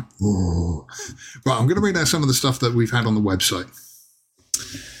 Gator. Ooh. Right, I'm going to read out some of the stuff that we've had on the website.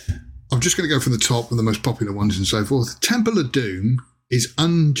 I'm just going to go from the top with the most popular ones and so forth. Temple of Doom is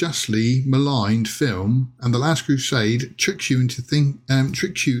unjustly maligned film, and The Last Crusade tricks you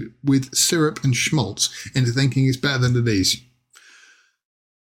with syrup and schmaltz into thinking it's better than it is.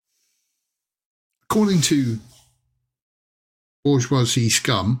 According to Bourgeoisie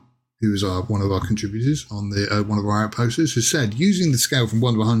Scum, who is one of our contributors on the one of our outposters, has said, using the scale from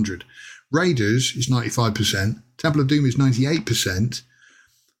 1 to 100, Raiders is 95%, Temple of Doom is 98%,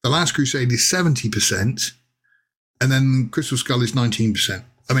 The Last Crusade is 70%, and then Crystal Skull is 19%.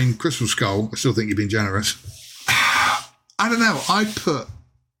 I mean, Crystal Skull, I still think you're being generous. I don't know. I put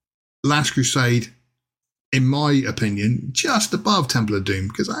Last Crusade, in my opinion, just above Temple of Doom,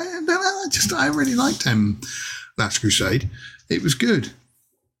 because I really liked Last Crusade. It was good.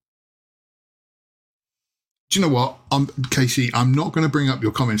 Do you know what? Casey, I'm not going to bring up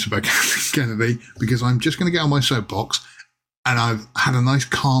your comments about Kathleen Kennedy because I'm just going to get on my soapbox, and I've had a nice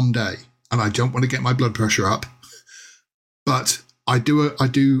calm day and I don't want to get my blood pressure up. But I do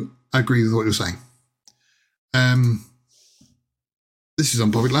agree with what you're saying. This is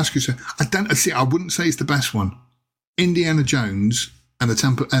Unpopular. I wouldn't say it's the best one. Indiana Jones and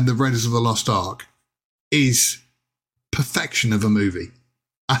the Raiders of the Lost Ark is perfection of a movie.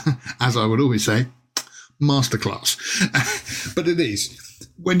 As I would always say, masterclass. But it is.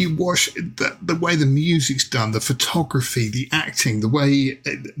 When you watch the way the music's done, the photography, the acting, the way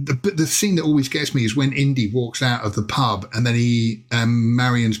the scene that always gets me is when Indy walks out of the pub and then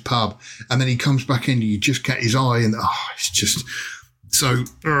Marion's pub, and then he comes back in and you just get his eye, and it's just so.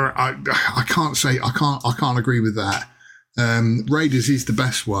 I can't agree with that. Raiders is the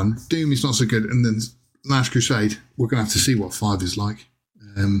best one. Doom is not so good, and then Last Crusade. We're gonna have to see what 5 is like.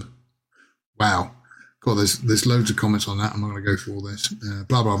 Wow. God, there's loads of comments on that. I'm not going to go through all this.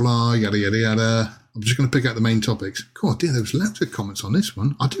 Blah, blah, blah, yada, yada, yada. I'm just going to pick out the main topics. God, dear, there was loads of comments on this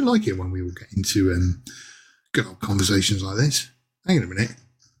one. I do like it when we all get into good old conversations like this. Hang on a minute.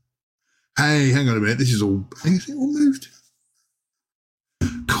 Hey, hang on a minute. Is it all moved?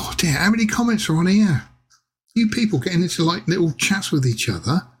 God, dear, how many comments are on here? You people getting into like little chats with each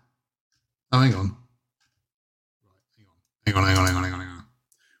other. Oh, hang on. Hang on.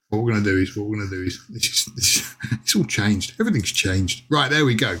 What we're going to do is it's all changed. Everything's changed. Right, there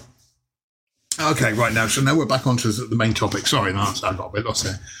we go. Okay, right now. So now we're back onto the main topic. Sorry, I got a bit lost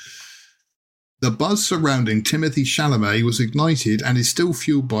there. The buzz surrounding Timothée Chalamet was ignited and is still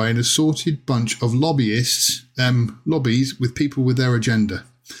fueled by an assorted bunch of lobbyists, lobbies with people with their agenda.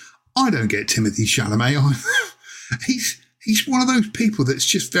 I don't get Timothée Chalamet. He's one of those people that's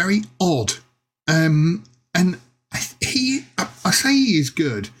just very odd. And I say he is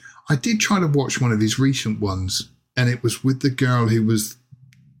good. I did try to watch one of his recent ones, and it was with the girl who was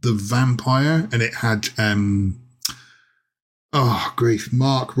the vampire, and it had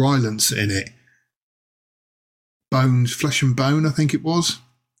Mark Rylance in it. Bones, Flesh and Bone, I think it was.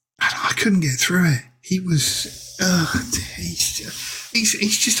 And I couldn't get through it. He was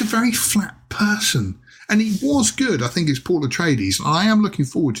he's just a very flat person. And he was good, I think, as Paul Atreides. And I am looking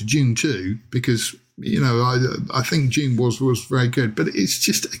forward to Dune 2 because, I think Dune was very good. But it's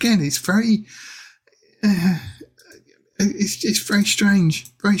just, again, it's very, it's very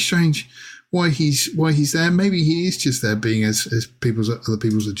strange why he's there. Maybe he is just there being as other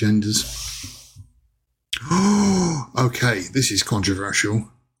people's agendas. Oh, okay, this is controversial.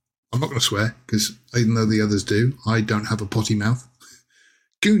 I'm not going to swear because even though the others do, I don't have a potty mouth.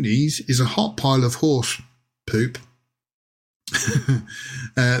 Goonies is a hot pile of horse poop.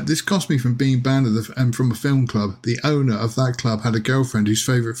 This cost me from being banned from a film club. The owner of that club had a girlfriend whose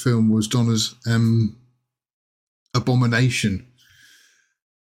favourite film was Donna's Abomination.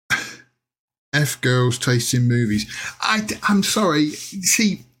 F girls' taste in movies. I'm sorry.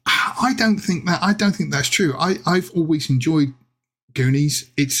 See, I don't think that's true. I've always enjoyed Goonies.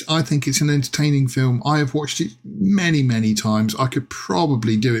 I think it's an entertaining film. I have watched it many, many times. I could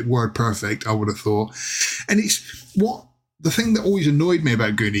probably do it word perfect, I would have thought. And it's the thing that always annoyed me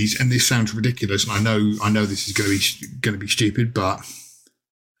about Goonies, and this sounds ridiculous, and I know this is going to be stupid, but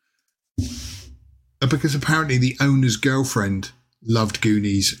because apparently the owner's girlfriend loved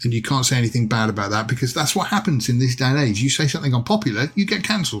Goonies, and you can't say anything bad about that because that's what happens in this day and age. You say something Unpopular, you get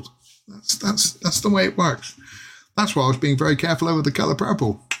cancelled. That's the way it works. That's why I was being very careful over the colour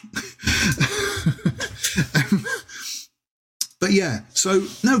purple. But yeah, so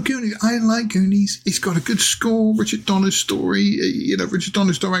no, Goonies. I like Goonies. It's got a good score. Richard Donner's story, Richard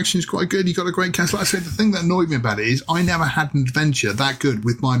Donner's direction is quite good. You got a great cast. Like I said, the thing that annoyed me about it is I never had an adventure that good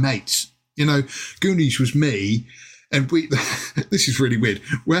with my mates. Goonies was me. And this is really weird.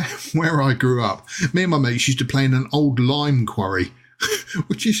 Where I grew up, me and my mates used to play in an old lime quarry,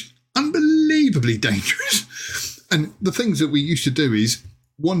 which is unbelievably dangerous. And the things that we used to do is,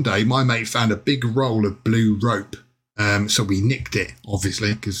 one day my mate found a big roll of blue rope. So we nicked it,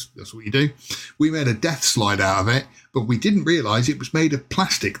 obviously, because that's what you do. We made a death slide out of it, but we didn't realise it was made of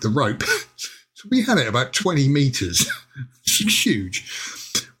plastic, the rope. So we had it about 20 metres. It's huge.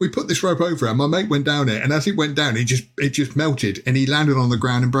 We put this rope over it, and my mate went down it, and as it went down, it just melted, and he landed on the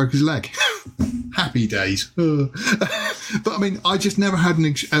ground and broke his leg. Happy days. But I mean, I just never had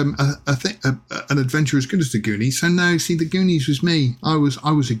an adventure as good as the Goonies. So no, see, the Goonies was me. I was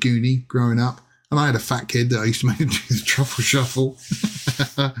a Goonie growing up, and I had a fat kid that I used to make him do the truffle shuffle.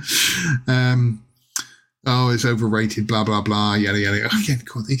 It's overrated, blah blah blah, yada yada. Oh, yeah,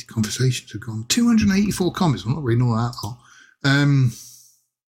 God, these conversations have gone 284 comments. I'm not reading all that.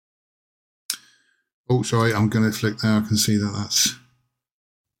 Oh, sorry, I'm going to flick there. I can see that that's...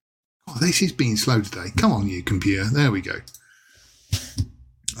 Oh, this is being slow today. Come on, you computer. There we go.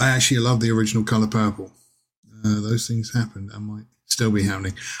 I actually love the original colour purple. Those things happened and might still be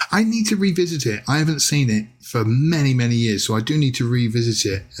happening. I need to revisit it. I haven't seen it for many, many years, so I do need to revisit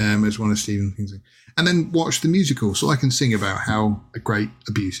it as one of Stephen King's things. And then watch the musical so I can sing about how great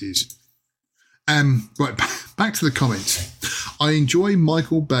Abuse is. Right, back to the comments. I enjoy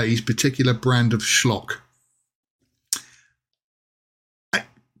Michael Bay's particular brand of schlock.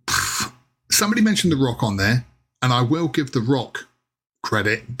 Somebody mentioned The Rock on there, and I will give The Rock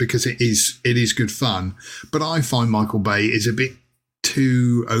credit because it is good fun, but I find Michael Bay is a bit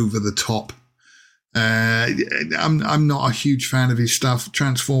too over the top. I'm not a huge fan of his stuff,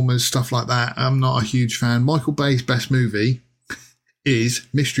 Transformers, stuff like that. I'm not a huge fan. Michael Bay's best movie is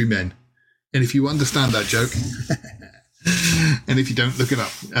Mystery Men, and if you understand that joke, and if you don't, look it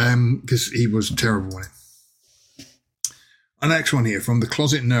up, because he was terrible in it. Our next one here from The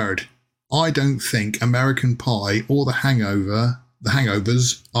Closet Nerd. I don't think American Pie or The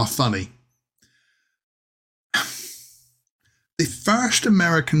Hangovers are funny. The first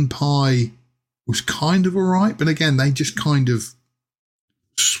American Pie was kind of all right, but again, they just kind of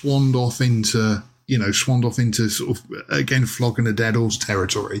swanned off into sort of, again, flogging a dead horse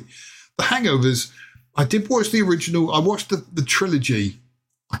territory. The Hangovers, I did watch the original. I watched the trilogy.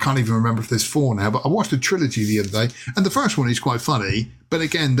 I can't even remember if there's 4 now, but I watched the trilogy the other day, and the first one is quite funny. But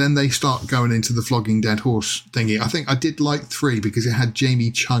again, then they start going into the flogging dead horse thingy. I think I did like 3 because it had Jamie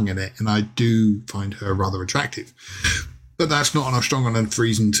Chung in it, and I do find her rather attractive. But that's not a strong enough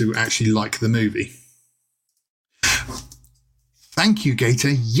reason to actually like the movie. Thank you,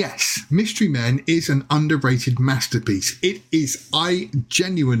 Gator. Yes, Mystery Men is an underrated masterpiece. It is. I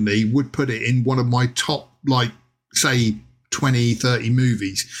genuinely would put it in one of my top, say, 20, 30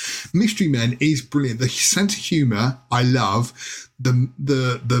 movies. Mystery Men is brilliant. The sense of humour I love.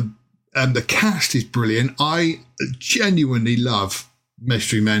 The cast is brilliant. I genuinely love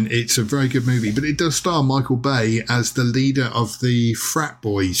Mystery Men. It's a very good movie, but it does star Michael Bay as the leader of the frat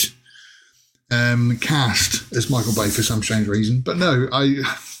boys. Cast as Michael Bay for some strange reason, but no,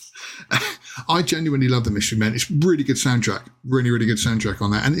 I genuinely love the Mystery Men. It's really good soundtrack, really, really good soundtrack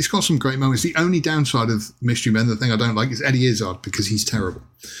on that, and it's got some great moments. The only downside of Mystery Men, the thing I don't like, is Eddie Izzard because he's terrible.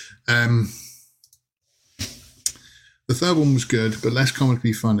 The third one was good, but less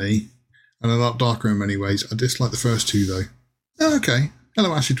comically funny, and a lot darker in many ways. I dislike the first 2 though. Oh, okay.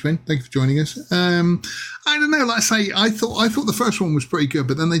 Hello, Acid Twin. Thank you for joining us. I don't know. Like I say, I thought the first one was pretty good,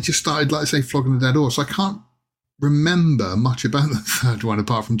 but then they just started, like I say, flogging the dead horse. I can't remember much about the third one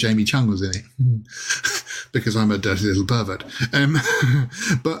apart from Jamie Chung was in it, because I'm a dirty little pervert.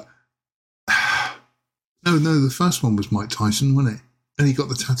 But no, the first one was Mike Tyson, wasn't it? And he got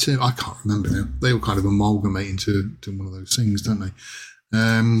the tattoo. I can't remember now. They all kind of amalgamate into one of those things, don't they?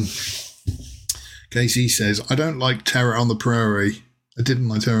 Casey says, I don't like Terror on the Prairie. I didn't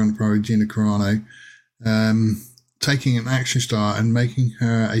like Terror on the Prairie, Gina Carano. Taking an action star and making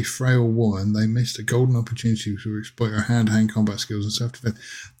her a frail woman, they missed a golden opportunity to exploit her hand-to-hand combat skills and self-defense.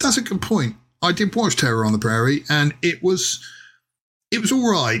 That's a good point. I did watch Terror on the Prairie, and it was all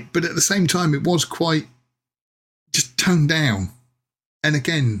right, but at the same time, it was quite just toned down. And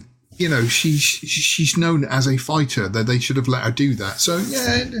again, you know, she's known as a fighter, that they should have let her do that. So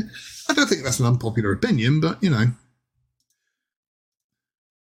yeah, I don't think that's an unpopular opinion, but you know.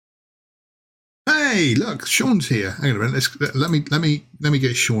 Hey, look, Sean's here. Hang on a minute. Let me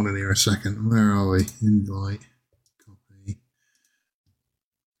get Sean in here a second. Where are we? Invite. Copy.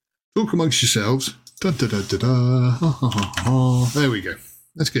 Talk amongst yourselves. Da, da, da, da, da. Ha, ha, ha, ha. There we go.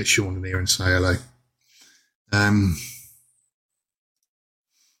 Let's get Sean in here and say hello.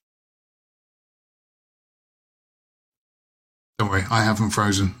 Don't worry, I haven't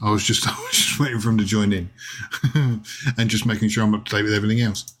frozen. I was just waiting for him to join in and just making sure I'm up to date with everything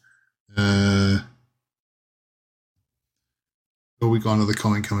else. Oh, we got another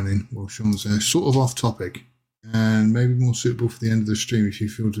comment coming in. Well, Sean's sort of off topic and maybe more suitable for the end of the stream if you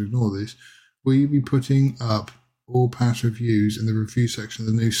feel to ignore this. Will you be putting up all past reviews in the review section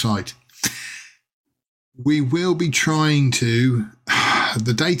of the new site? We will be trying to.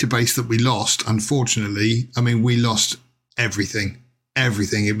 The database that we lost, unfortunately, I mean, we lost everything.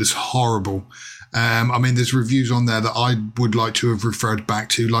 It was horrible. I mean, there's reviews on there that I would like to have referred back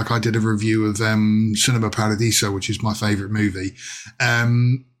to, like I did a review of Cinema Paradiso, which is my favourite movie.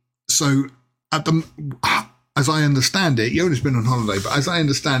 So, as I understand it, Yoda's been on holiday, but as I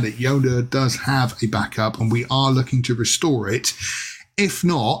understand it, Yoda does have a backup, and we are looking to restore it. If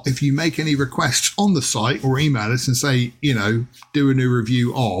not, if you make any requests on the site or email us and say, do a new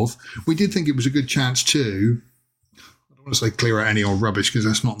review of, we did think it was a good chance to, I don't want to say clear out any old rubbish because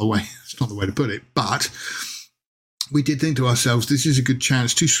that's not the way to put it, but we did think to ourselves, this is a good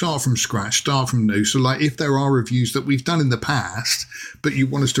chance to start from scratch, start from new. So like if there are reviews that we've done in the past, but you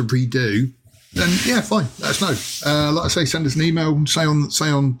want us to redo, then yeah, fine, let us know. Like I say, send us an email, say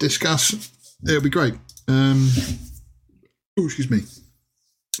on discuss. It'll be great. Excuse me.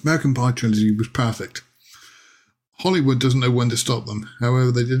 American Pie trilogy was perfect. Hollywood doesn't know when to stop them.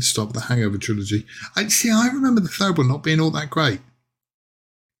 However, they did stop the Hangover trilogy. I remember the third one not being all that great.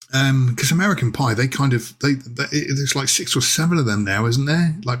 Because American Pie, there's like 6 or 7 of them now, isn't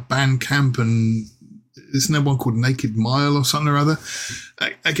there? Like Bandcamp, and isn't there one called Naked Mile or something or other?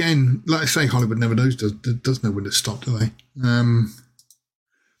 Again, like I say, Hollywood never does know when to stop, do they?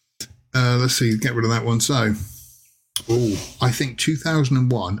 Let's see, get rid of that one. So, I think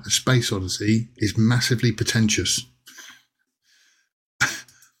 2001: A Space Odyssey is massively pretentious.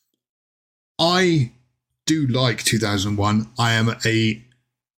 I do like 2001. I am a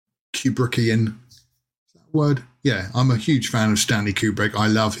Kubrickian. Is that a word? Yeah, I'm a huge fan of Stanley Kubrick. I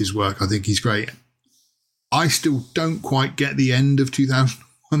love his work. I think he's great. I still don't quite get the end of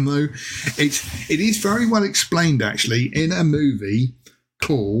 2001 though. It is very well explained actually in a movie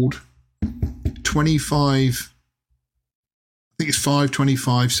called 25. I think it's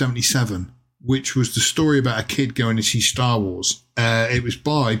 5/25/77, which was the story about a kid going to see Star Wars. It was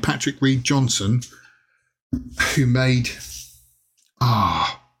by Patrick Reed Johnson, who made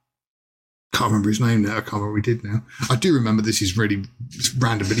can't remember his name now. I can't remember what he did now. I do remember this is really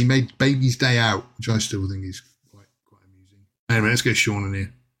random, but he made Baby's Day Out, which I still think is quite amusing. Anyway, let's get Sean in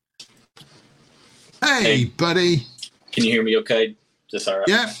here. Hey, buddy. Can you hear me okay? Just all right?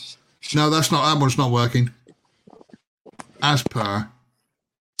 Yeah. No, that one's not working. As per.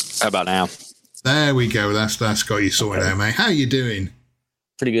 How about now? There we go. That's got you sorted out, mate. How you doing?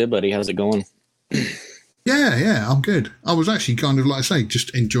 Pretty good, buddy. How's it going? Yeah, I'm good. I was actually kind of, like I say,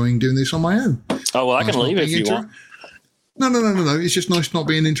 just enjoying doing this on my own. Oh, well, I can leave if you want. No. It's just nice not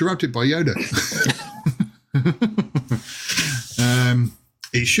being interrupted by Yoda.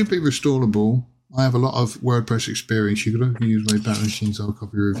 It should be restorable. I have a lot of WordPress experience. You could use my battle machines. I'll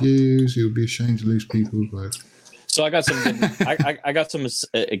copy reviews. It would be a shame to lose people's work. So I got some I got some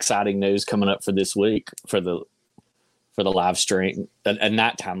exciting news coming up for this week for the live stream, a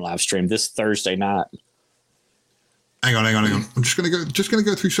nighttime live stream this Thursday night. Hang on. I'm just gonna go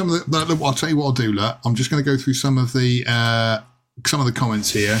through some of the. I'll tell you what I'll do, Lut. I'm just gonna go through some of the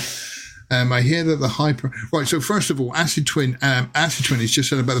comments here. I hear that the hyper. Right. So first of all, Acid Twin has just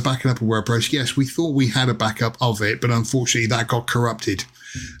said about the backing up of WordPress. Yes, we thought we had a backup of it, but unfortunately that got corrupted.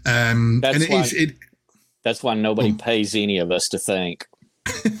 That's why nobody pays any of us to think.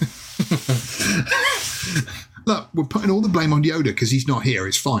 Look, we're putting all the blame on Yoda because he's not here.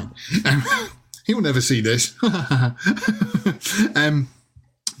 It's fine. He'll never see this.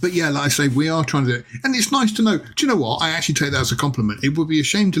 But yeah, like I say, we are trying to do it. And it's nice to know. Do you know what? I actually take that as a compliment. It would be a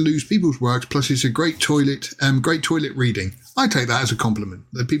shame to lose people's works. Plus, it's a great toilet reading. I take that as a compliment.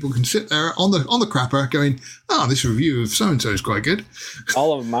 That people can sit there on the crapper going, this review of so-and-so is quite good.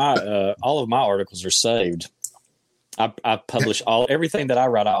 All of my articles are saved. I publish everything that I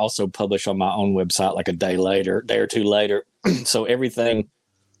write. I also publish on my own website like a day or two later. So everything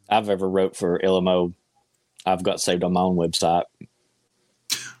I've ever wrote for LMO, I've got saved on my own website.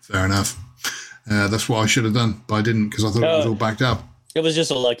 Fair enough. That's what I should have done, but I didn't because I thought it was all backed up. It was just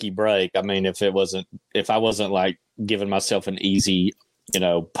a lucky break. I mean, if I wasn't like giving myself an easy,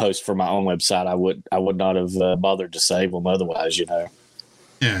 post for my own website, I would not have bothered to save them otherwise,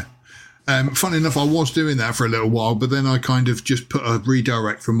 Yeah. Funny enough, I was doing that for a little while, but then I kind of just put a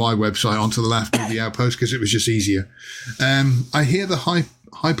redirect from my website onto the Last Movie Outpost because it was just easier. I hear the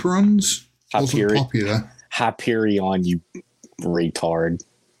Hyperons wasn't popular. Hyperion, you retard.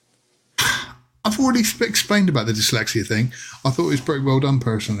 I've already explained about the dyslexia thing. I thought it was pretty well done,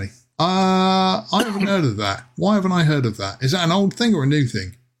 personally. I haven't heard of that. Why haven't I heard of that? Is that an old thing or a new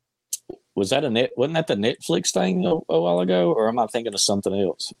thing? Wasn't that the Netflix thing a while ago, or am I thinking of something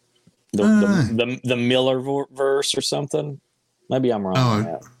else? The Miller verse or something? Maybe I'm wrong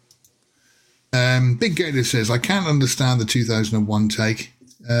on that. Big Gator says, I can't understand the 2001 take.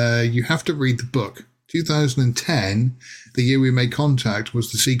 You have to read the book. 2010, the year we made contact,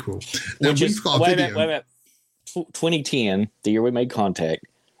 was the sequel. Now, we've got a video. Wait a minute. 2010, the year we made contact,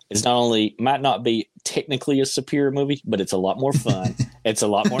 might not be technically a superior movie, but it's a lot more fun. It's a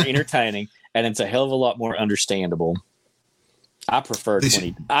lot more entertaining, and it's a hell of a lot more understandable. I prefer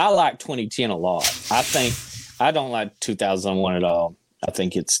I like 2010 a lot. I don't like 2001 at all. I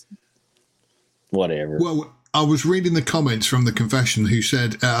think it's whatever. Well, I was reading the comments from the confession who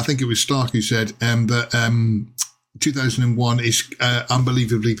said, I think it was Stark who said that 2001 is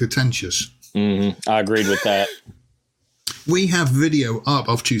unbelievably pretentious. I agreed with that. We have video up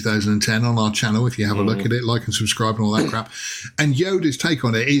of 2010 on our channel. If you have a look at it, like and subscribe and all that crap. And Yoda's take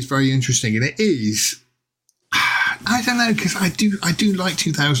on it is very interesting. And it is, I don't know, because I do like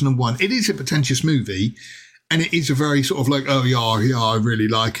 2001. It is a pretentious movie. And it is a very sort of like, oh yeah, I really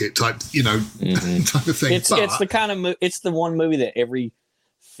like it type, type of thing. It's the kind of it's the one movie that every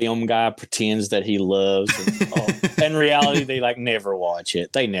film guy pretends that he loves. And, in reality, they never watch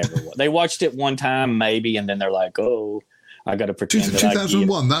it. They never. They watched it one time maybe, and then they're like, oh, I got to pretend.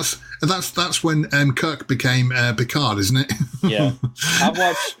 2001. That's when Kirk became Picard, isn't it? Yeah,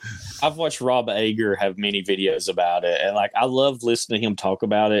 I've watched Rob Ager have many videos about it, and I love listening to him talk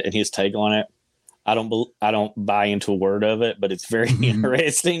about it and his take on it. I don't buy into a word of it, but it's very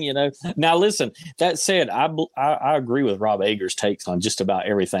interesting, Now, listen, that said, I agree with Rob Ager's takes on just about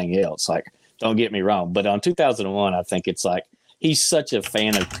everything else. Don't get me wrong, but on 2001, I think it's he's such a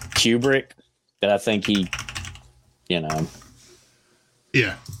fan of Kubrick that I think he, Yeah.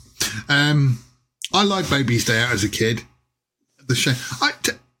 I liked Baby's Day Out as a kid. The show.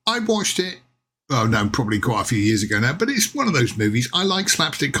 I watched it. Oh, no, probably quite a few years ago now, but it's one of those movies. I like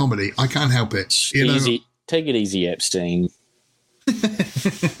slapstick comedy. I can't help it. Easy. Take it easy, Epstein. No,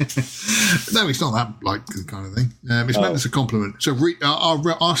 it's not that the kind of thing. It's meant as a compliment. So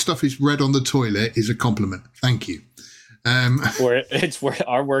our stuff is read on the toilet is a compliment. Thank you. Where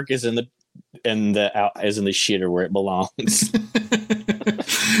our work is in the shitter where it belongs.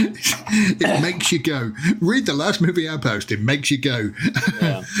 It makes you go. Read the last movie I posted. Makes you go.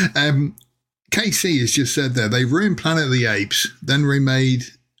 Yeah. KC has just said there they ruined Planet of the Apes, then remade.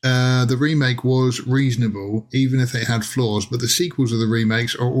 The remake was reasonable, even if it had flaws, but the sequels of the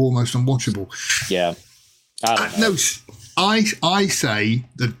remakes are almost unwatchable. Yeah, I don't know. No, I say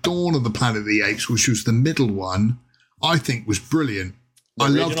the Dawn of the Planet of the Apes, which was the middle one, I think was brilliant. I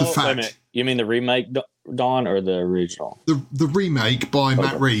love the fact. You mean the remake Dawn or the original? The remake by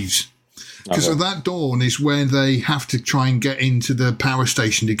Matt Reeves. Because that Dawn is where they have to try and get into the power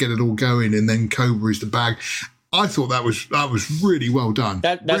station to get it all going, and then Cobra is the bag. I thought that was really well done.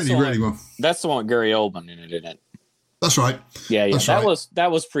 That's really well. That's the one with Gary Oldman in it, isn't it? That's right. Yeah.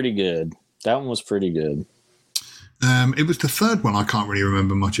 That was pretty good. That one was pretty good. It was the third one I can't really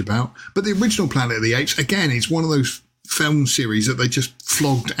remember much about. But the original Planet of the Apes, again, it's one of those film series that they just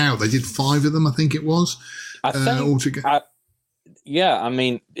flogged out. They did 5 of them, I think it was. I think altogether. Yeah, I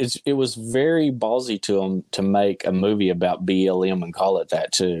mean, it was very ballsy to them to make a movie about BLM and call it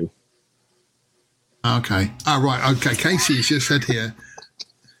that too. Okay. Right. Okay. Casey has just said here.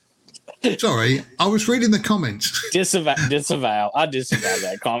 Sorry, I was reading the comments. Disavow. I disavow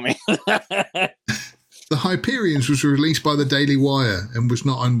that comment. The Hyperions was released by the Daily Wire and was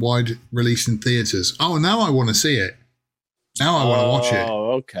not on wide release in theatres. Oh, now I want to see it. Now I want to watch it.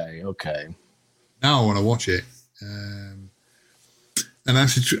 Oh, okay. Now I want to watch it. And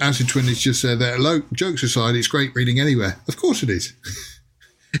Acid Twin has just said that, hello, jokes aside, it's great reading anywhere. Of course it is.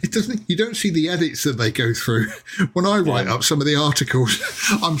 It doesn't. You don't see the edits that they go through. When I write up some of the articles,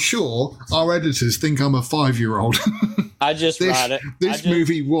 I'm sure our editors think I'm a 5-year-old. I just write it. This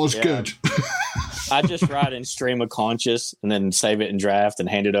movie was good. I just write in stream of conscious and then save it in draft and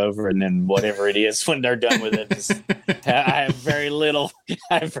hand it over, and then whatever it is when they're done with it, I have very little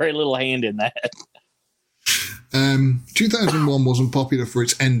hand in that. 2001 wasn't popular for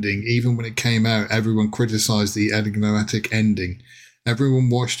its ending. Even when it came out, everyone criticised the enigmatic ending. Everyone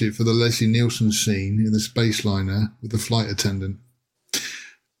watched it for the Leslie Nielsen scene in the space liner with the flight attendant.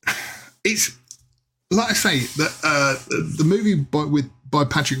 It's, like I say, the movie by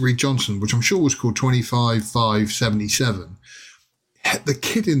Patrick Reed Johnson, which I'm sure was called 25/5/77, the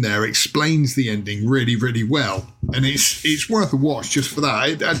kid in there explains the ending really, really well. And it's worth a watch just for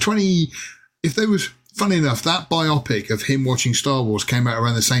that. If there was... Funny enough, that biopic of him watching Star Wars came out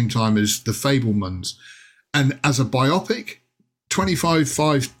around the same time as The Fabelmans. And as a biopic,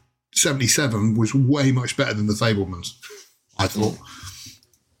 25/5/77 was way much better than The Fabelmans, I thought.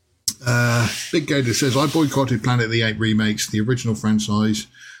 Big Gator says, I boycotted Planet of the Apes remakes. The original franchise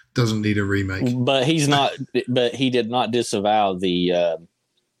doesn't need a remake. But he did not disavow the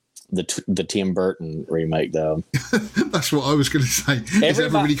Tim Burton remake, though. That's what I was going to say.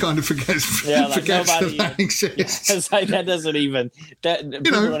 Everybody kind of forgets that exists. Yeah, it's like that doesn't even people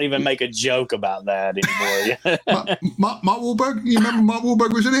don't even make a joke about that anymore. Mark Wahlberg, you remember Mark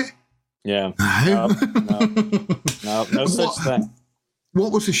Wahlberg was in it? Yeah. No such thing.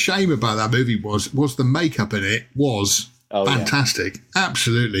 What was a shame about that movie was the makeup in it was Oh, fantastic. Yeah.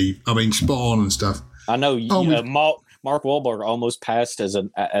 Absolutely. I mean, spot on and stuff. I know Mark Wahlberg almost passed as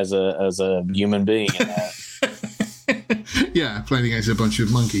a human being in that. Yeah, playing against a bunch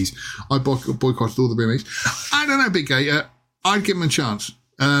of monkeys. I boycotted all the remakes. I don't know, Big Gator. I'd give him a chance.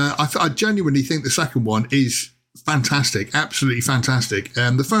 I genuinely think the second one is fantastic, absolutely fantastic.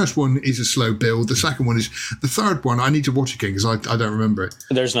 The first one is a slow build. The second one is the third one. I need to watch again because I don't remember it.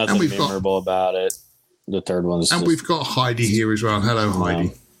 There's nothing memorable about it. The third one is. And we've got Heidi here as well. Hello,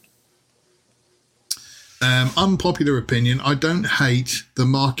 Heidi. Unpopular opinion. I don't hate the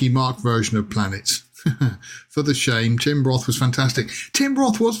Marky Mark version of Planets. For the shame, Tim Roth was fantastic. Tim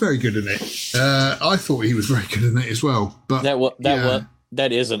Roth was very good in it. I thought he was very good in it as well. But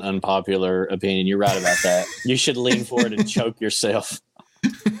that is an unpopular opinion. You're right about that. You should lean forward and choke yourself.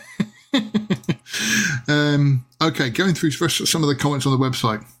 Okay, going through some of the comments on the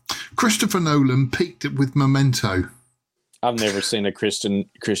website. Christopher Nolan peaked it with Memento. I've never seen a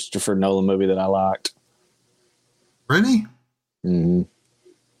Christopher Nolan movie that I liked. Really? Mm-hmm.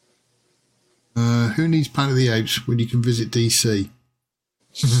 Who needs Planet of the Apes when you can visit DC?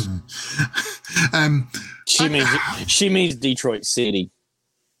 She means Detroit City.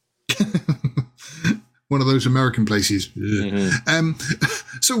 One of those American places. Mm-hmm.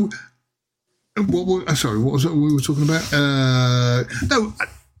 So, what was it we were talking about? No,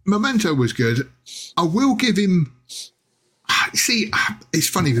 Memento was good. I will give him. See, it's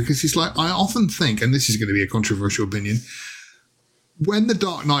funny because it's like I often think, and this is going to be a controversial opinion, when The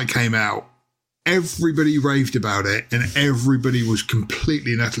Dark Knight came out, everybody raved about it and everybody was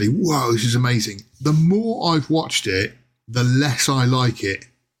completely and utterly, whoa, this is amazing. The more I've watched it, the less I like it.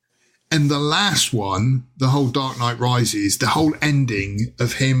 And the last one, the whole Dark Knight Rises, the whole ending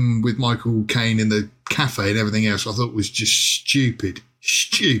of him with Michael Caine in the cafe and everything else, I thought was just stupid.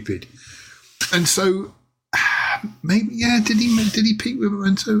 And so maybe, did he peak with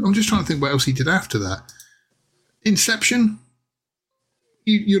Memento? I'm just trying to think what else he did after that. Inception?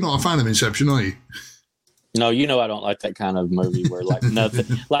 You're not a fan of Inception, are you? No, I don't like that kind of movie where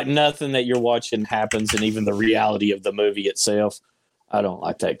nothing that you're watching happens, and even the reality of the movie itself. I don't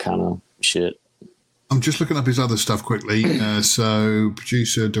like that kind of shit. I'm just looking up his other stuff quickly. So,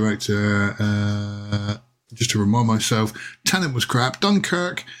 producer, director, just to remind myself, Tenet was crap.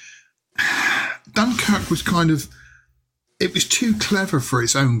 Dunkirk was kind of, it was too clever for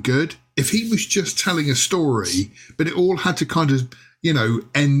its own good. If he was just telling a story, but it all had to kind of,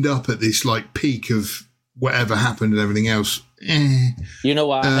 end up at this like peak of whatever happened and everything else. You know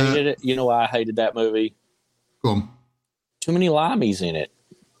why I hated it? You know why I hated that movie? Go on. Too many limeys in it.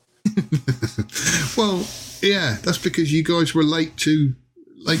 Well, yeah, that's because you guys were late to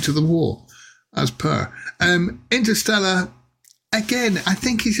the war, as per. Interstellar, again, I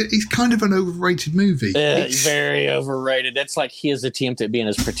think he's kind of an overrated movie. Very overrated. That's like his attempt at being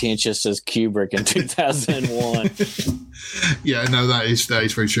as pretentious as Kubrick in 2001. Yeah, no, that is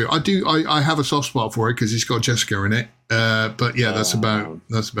very true. I have a soft spot for it because it's got Jessica in it. But yeah, that's about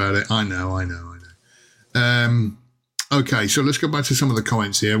it. I know. Okay, so let's go back to some of the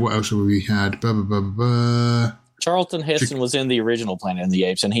comments here. What else have we had? Charlton Heston was in the original Planet of the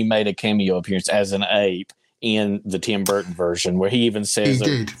Apes, and he made a cameo appearance as an ape in the Tim Burton version, where he even says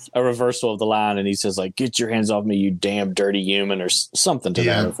a reversal of the line, and he says, like, "Get your hands off me, you damn dirty human," or something to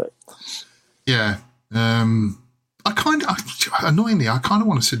that effect. Yeah. Annoyingly, I kind of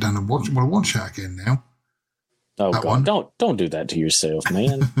want to sit down and watch that again now. Oh, God, don't do that to yourself,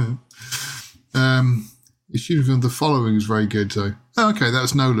 man. The Following is very good, though. Oh, okay,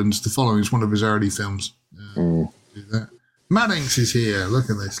 that's Nolan's. The Following is one of his early films. Do that. Maddox is here. Look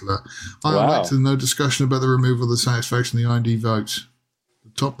at this. Look. I like to no discussion about the removal of the satisfaction of the IND votes.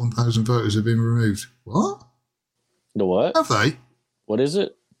 The top 1,000 voters have been removed. What? The what? Have they? What is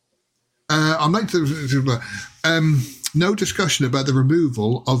it? I'm like to no discussion about the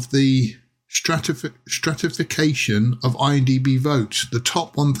removal of the stratification of IMDb votes. The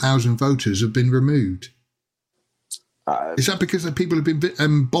top 1,000 voters have been removed. Is that because the people have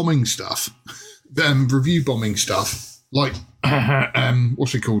been bombing stuff, review bombing stuff, like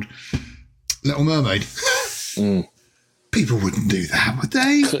what's it called, Little Mermaid? People wouldn't do that, would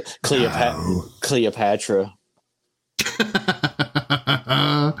they? Cleopatra.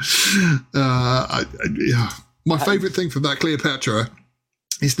 My favourite thing from that Cleopatra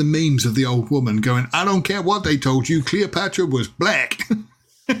is the memes of the old woman going, "I don't care what they told you, Cleopatra was black."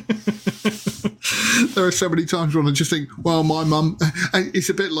 There are so many times when I just think, well, my mum, it's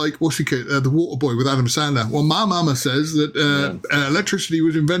a bit like, what's it called, The Water Boy with Adam Sandler. Well, my mama says that electricity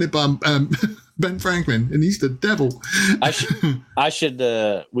was invented by Ben Franklin, and he's the devil.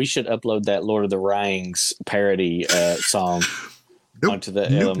 We should upload that Lord of the Rings parody song onto the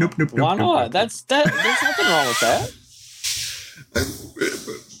nope. Why not? There's nothing wrong with that.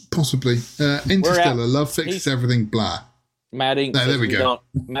 Possibly. Interstellar, love fixes everything, blah. Madding, there we go.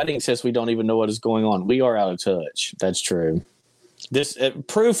 Madding says we don't even know what is going on. We are out of touch. That's true. This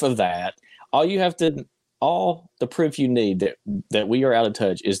proof of that. All the proof you need that we are out of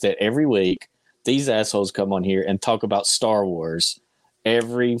touch is that every week these assholes come on here and talk about Star Wars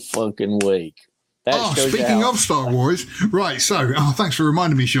every fucking week. Speaking of Star Wars, right? So, thanks for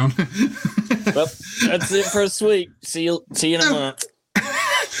reminding me, Sean. Well, that's it for this week. See you in a month.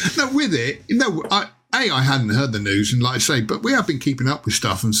 I hadn't heard the news, and like I say, but we have been keeping up with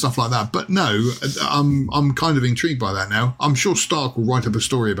stuff and stuff like that. But no, I'm kind of intrigued by that now. I'm sure Stark will write up a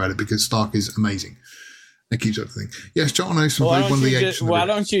story about it because Stark is amazing. That keeps up the thing. Yes, John Olson played one of the apes. Why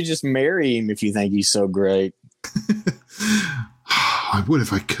don't you just marry him if you think he's so great? I would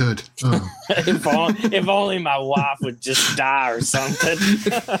if I could. Oh. if only my wife would just die or something.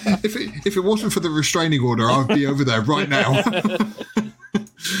 if it wasn't for the restraining order, I'd be over there right now.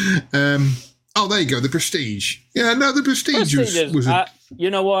 Oh, there you go. The Prestige. Yeah, no, the Prestige was you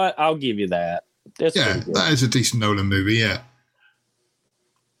know what? I'll give you that. That is a decent Nolan movie, yeah.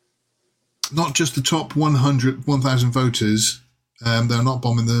 Not just the top 1,000 voters. They are not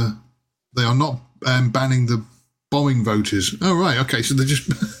banning the bombing voters. Oh, right. Okay. So they're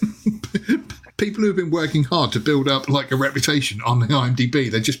just people who have been working hard to build up like a reputation on the IMDb.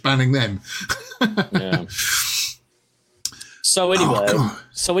 They're just banning them. Yeah. So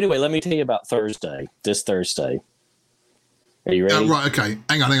anyway, let me tell you about Thursday. This Thursday. Are you ready? Right. Okay.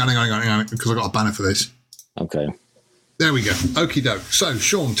 Hang on. Because I got a banner for this. Okay. There we go. Okie doke. So,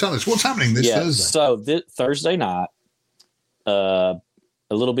 Sean, tell us what's happening this Thursday. So this Thursday night, a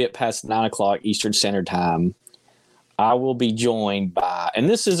little bit past 9:00 Eastern Standard Time, I will be joined by, and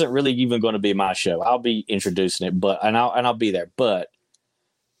this isn't really even going to be my show. I'll be introducing it, and I'll be there. But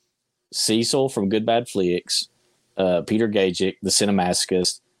Cecil from Good Bad Flicks, Peter Gajic, the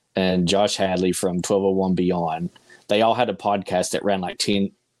Cinemasochist, and Josh Hadley from 1201 Beyond. They all had a podcast that ran like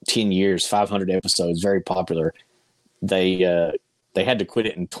 10 years, 500 episodes, very popular. They had to quit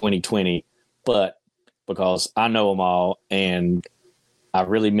it in 2020, but because I know them all and I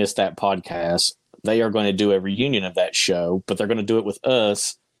really missed that podcast, they are going to do a reunion of that show, but they're going to do it with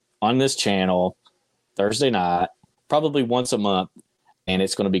us on this channel Thursday night, probably once a month, and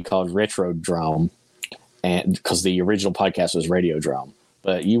it's going to be called Retrodrome, and because the original podcast was Radiodrome.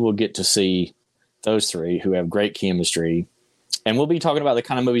 But you will get to see those three who have great chemistry, and we'll be talking about the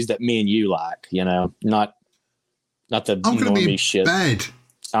kind of movies that me and you like, not the normie shit. Bad.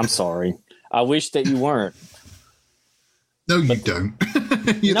 I'm sorry. I wish that you weren't. No, you don't.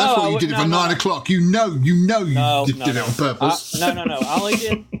 That's why you did it for 9:00. You did it on purpose. No. I only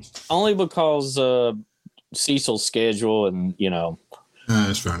did only because Cecil's schedule, and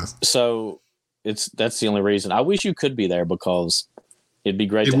that's fair enough. So that's the only reason. I wish you could be there because it'd be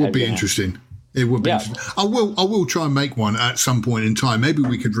great. It would be interesting. It would be interesting. I will try and make one at some point in time. Maybe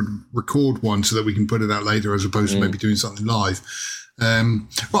we could record one so that we can put it out later as opposed to maybe doing something live. Right,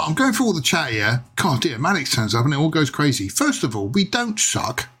 I'm going through all the chat here. God dear, Maddox turns up and it all goes crazy. First of all, we don't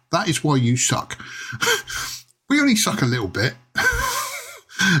suck. That is why you suck. We only suck a little bit.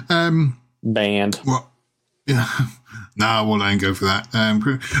 Banned. Well, yeah. No, well, I ain't go for that. All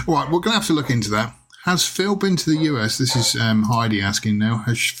right, we're going to have to look into that. Has Phil been to the US? This is Heidi asking now.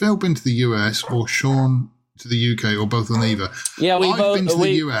 Has Phil been to the US or Sean to the UK or both or neither? Yeah, I've been to the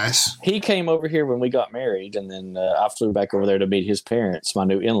US. He came over here when we got married, and then I flew back over there to meet his parents, my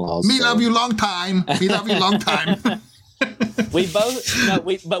new in-laws. Love you long time. Me love you long time. We've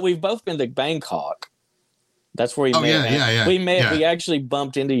both been to Bangkok. That's where we met. Yeah. We met. Yeah. We actually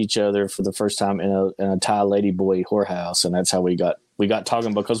bumped into each other for the first time in a Thai ladyboy whorehouse, and that's how we got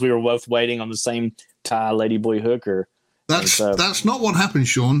talking because we were both waiting on the same Thai ladyboy hooker. That's not what happened,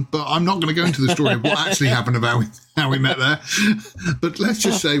 Sean, but I'm not going to go into the story of what actually happened about how we met there. But let's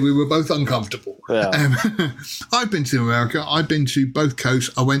just say we were both uncomfortable. Yeah. I've been to America. I've been to both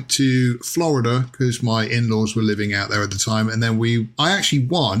coasts. I went to Florida because my in-laws were living out there at the time. And then I actually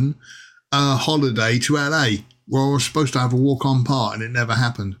won a holiday to LA where I was supposed to have a walk-on part and it never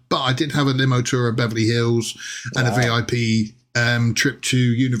happened. But I did have a limo tour of Beverly Hills and a VIP trip to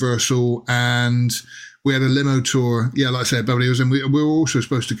Universal, and we had a limo tour, like I said, Beverly Hills, and we were also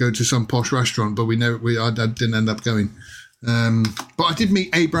supposed to go to some posh restaurant, but I didn't end up going. But I did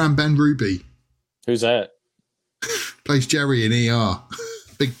meet Abraham Ben Ruby. Who's that? Plays Jerry in ER.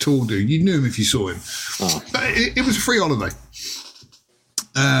 Big tall dude. You knew him if you saw him. Oh. But it was a free holiday.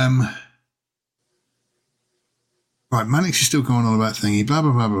 Right, Mannix is still going on about thingy, blah,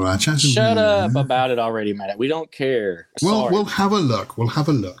 blah, blah, blah, blah. Shut up about it already, man. We don't care. Well, we'll have a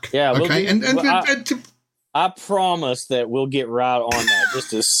look. Yeah, okay. I promise that we'll get right on that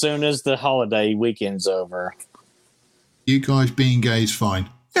just as soon as the holiday weekend's over. You guys being gay is fine.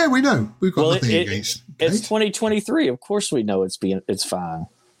 Yeah, we know. We've got nothing against gays. It's 2023. Of course we know it's fine.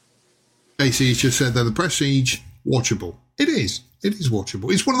 Casey's just said that The Prestige, watchable. It is. It is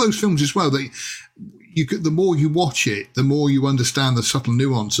watchable. It's one of those films as well that the more you watch it, the more you understand the subtle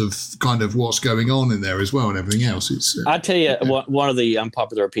nuance of kind of what's going on in there as well and everything else. I tell you, one of the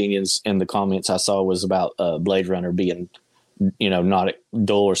unpopular opinions in the comments I saw was about Blade Runner being, not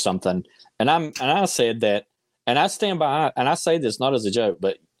dull or something. And I said that, and I stand by it, and I say this not as a joke,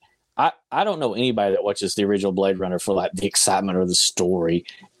 but I don't know anybody that watches the original Blade Runner for like the excitement or the story.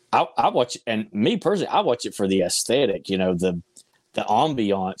 I watch, and me personally, I watch it for the aesthetic, the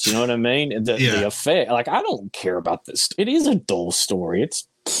ambiance, you know what I mean? The effect. Like, I don't care about this. It is a dull story.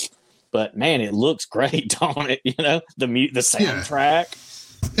 But man, it looks great, don't it? The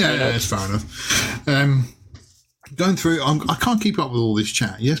soundtrack. Yeah, it's fair enough. Going through, I can't keep up with all this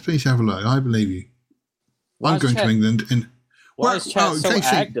chat. Yes, please have a look. I believe you. I'm going to England. Why is chat so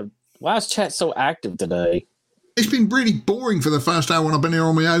active? Why is chat so active today? It's been really boring for the first hour when I've been here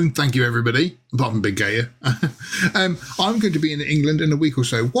on my own. Thank you, everybody. Apart from Big Gayer. I'm going to be in England in a week or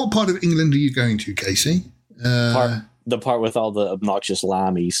so. What part of England are you going to, Casey? The part with all the obnoxious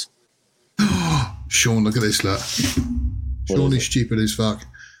limeys. Sean, look at this, look. Sean is stupid as fuck.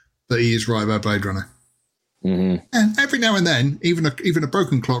 But he is right about Blade Runner. Mm-hmm. And every now and then, even a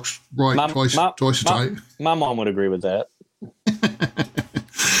broken clock's right twice a day. My mom would agree with that.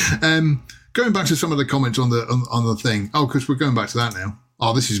 Going back to some of the comments on the thing. Oh, because we're going back to that now.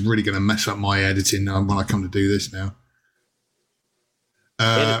 Oh, this is really going to mess up my editing when I come to do this now.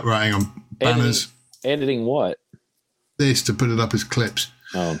 Right, hang on. Banners. Editing what? This to put it up as clips.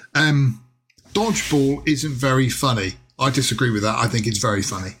 Oh. Dodgeball isn't very funny. I disagree with that. I think it's very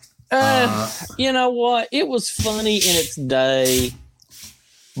funny. You know what? It was funny in its day,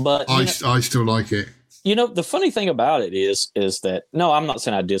 but I still like it. The funny thing about it is that, no, I'm not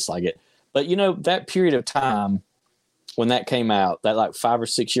saying I dislike it, but that period of time when that came out, that like 5 or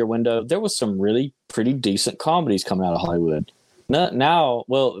 6 year window, there was some really pretty decent comedies coming out of Hollywood. Now,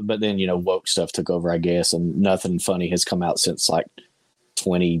 but then, woke stuff took over, I guess, and nothing funny has come out since like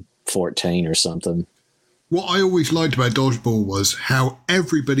 2014 or something. What I always liked about Dodgeball was how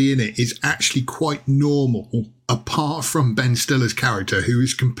everybody in it is actually quite normal, apart from Ben Stiller's character, who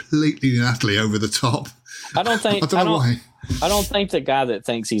is completely and utterly over the top. I don't think. I don't know why. I don't think the guy that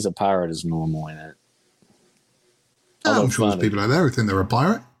thinks he's a pirate is normal in it. I'm sure there's people out there who think they're a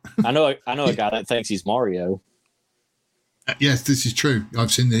pirate. I know a guy that thinks he's Mario. Yes, this is true.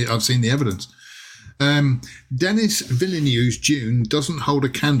 I've seen the evidence. Dennis Villeneuve's Dune doesn't hold a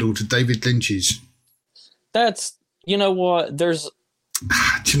candle to David Lynch's. That's, what, there's...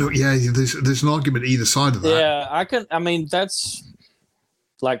 there's an argument either side of that. Yeah, that's...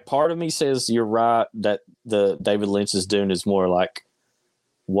 Like, part of me says you're right that the David Lynch's Dune is more like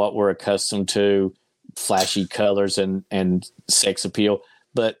what we're accustomed to, flashy colors and sex appeal.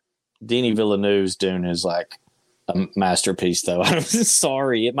 But Denis Villeneuve's Dune is like a masterpiece, though. I'm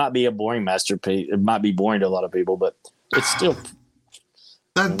sorry. It might be a boring masterpiece. It might be boring to a lot of people, but it's still...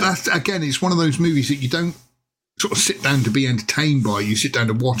 That's again, it's one of those movies that you don't sort of sit down to be entertained by. You sit down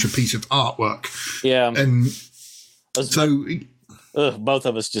to watch a piece of artwork. Yeah. And so... both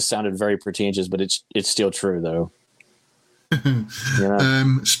of us just sounded very pretentious, but it's still true, though.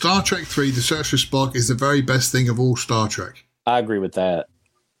 Star Trek 3, The Search for Spock, is the very best thing of all Star Trek. I agree with that.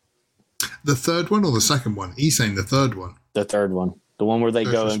 The third one or the second one? He's saying the third one. The third one. The one where they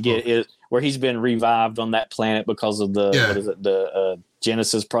go and get it, where he's been revived on that planet because of the what is it, the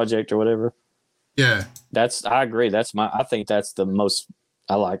Genesis project or whatever. Yeah, I agree. I think that's the most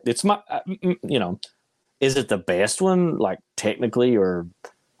I like. It's my is it the best one? Like technically, or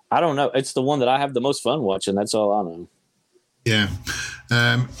I don't know. It's the one that I have the most fun watching. That's all I know. Yeah.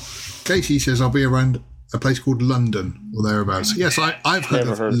 Casey says I'll be around a place called London or thereabouts. Yes, I've heard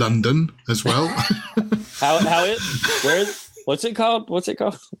of London as well. How it? Where? What's it called?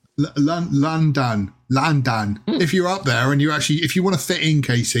 London. If you're up there and if you want to fit in,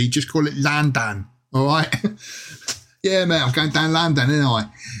 Casey, just call it London. All right. Yeah, mate, I'm going down London, ain't I?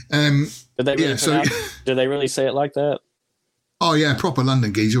 Do they really say it like that? Oh yeah, proper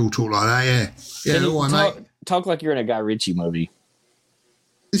London geese all talk like that. Yeah, all right, mate. Talk like you're in a Guy Ritchie movie.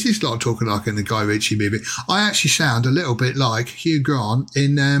 This is like talking like in the Guy Ritchie movie. I actually sound a little bit like Hugh Grant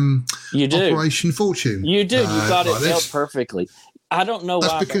in you do. Operation Fortune. You do. You got it nailed perfectly. I don't know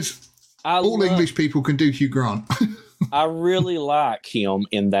why. All English people can do Hugh Grant. I really like him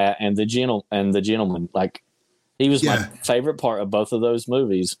in that, and the gentleman. Like, he was my favorite part of both of those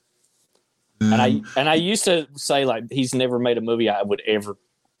movies. And I used to say, like, he's never made a movie I would ever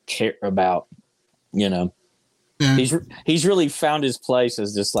care about. You know, he's really found his place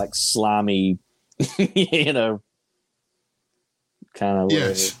as this like slimy, you know, kind of.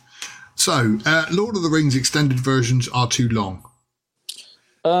 Yes. So, Lord of the Rings extended versions are too long.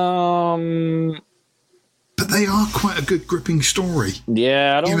 But they are quite a good gripping story.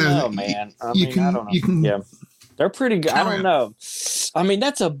 Yeah, I don't know, man. I don't know. They're pretty good. I don't know. I mean,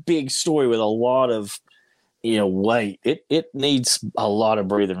 that's a big story with a lot of, weight. It needs a lot of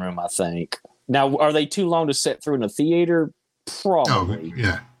breathing room, I think. Now, are they too long to sit through in a theater? Probably. Oh,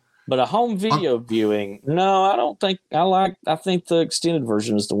 yeah. But a home video viewing, no, I don't think I think the extended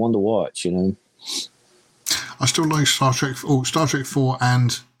version is the one to watch, I still like Star Trek 4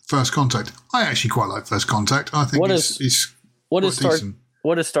 and First Contact. I actually quite like First Contact. I think it's decent. What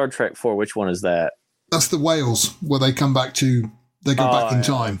is Star Trek 4? Which one is that? That's the whales where they come back to. They go back in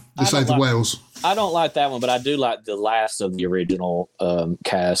time to save the whales. I don't like that one, but I do like the last of the original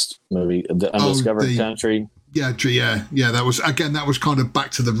cast movie, The Undiscovered Country. Yeah. That was kind of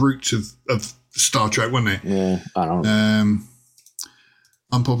back to the roots of Star Trek, wasn't it? Yeah, I don't know.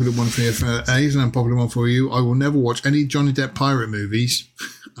 Unpopular one for you. A's an unpopular one for you. I will never watch any Johnny Depp pirate movies,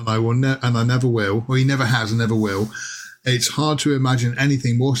 and I never will. Well, he never has and never will. It's hard to imagine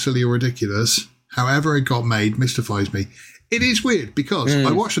anything more silly or ridiculous. However it got made mystifies me. It is weird because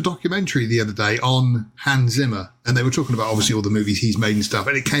I watched a documentary the other day on Hans Zimmer, and they were talking about obviously all the movies he's made and stuff,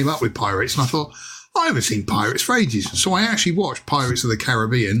 and it came up with pirates, and I thought, I haven't seen Pirates for ages. So I actually watched Pirates of the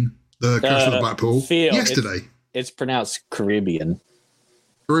Caribbean, The Curse of the Black Pearl, yesterday. It's pronounced Caribbean.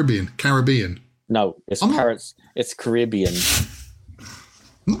 Caribbean. No, it's Pirates. It's Caribbean.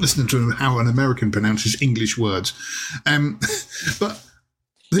 I'm not listening to how an American pronounces English words. But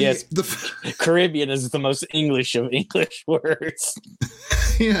Caribbean is the most English of English words.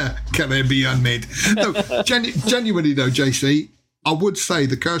 Yeah, Caribbean, mate. No, genuinely though, JC, I would say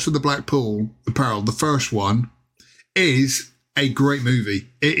The Curse of the Black Pearl, the first one, is a great movie.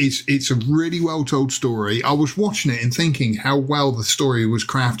 It's a really well told story. I was watching it and thinking how well the story was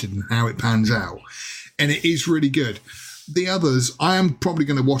crafted and how it pans out, and it is really good. The others, I am probably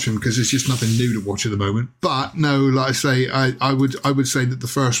going to watch them because there's just nothing new to watch at the moment. But no, like I say, I would say that the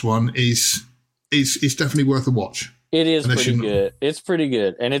first one is definitely worth a watch. It is pretty good. It's pretty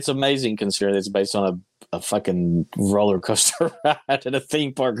good, and it's amazing considering it's based on a fucking roller coaster ride at a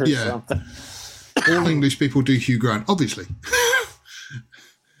theme park or something. All English people do Hugh Grant, obviously.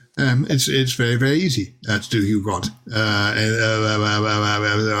 It's very, very easy to do Hugh Grant because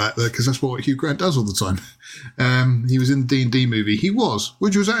that's what Hugh Grant does all the time. He was in the D&D movie.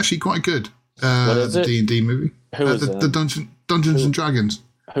 Which was actually quite good. What is it? The D&D movie. Who was the Dungeons and Dragons.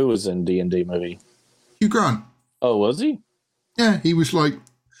 Who was in D&D movie? Hugh Grant. Oh, was he? Yeah, he was like,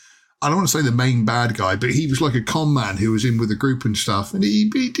 I don't want to say the main bad guy, but he was like a con man who was in with a group and stuff, and he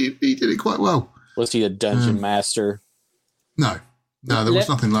did it quite well. Was he a dungeon master? No, there was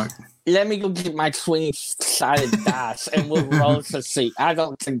nothing like. Let me go get my 20-sided dice and we'll roll to see. I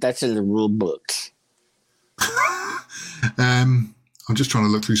don't think that's in the rule books. I'm just trying to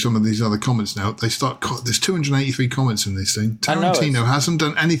look through some of these other comments now. There's 283 comments in this thing. Tarantino hasn't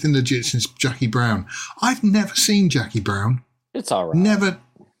done anything legit since Jackie Brown. I've never seen Jackie Brown. It's all right.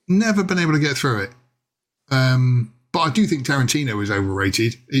 Never been able to get through it. But I do think Tarantino is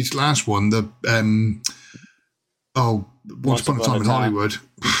overrated. His last one, Once Upon a Time in Hollywood.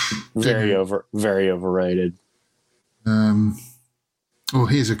 Very overrated.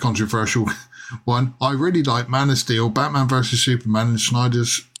 Here's a controversial one. I really like Man of Steel, Batman vs Superman, and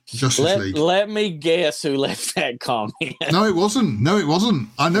Snyder's Justice League. Let me guess who left that comment. No, it wasn't.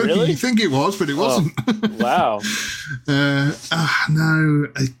 I know you think it was, but it wasn't. Wow. No,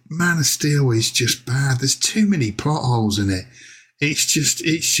 Man of Steel is just bad. There's too many plot holes in it. It's just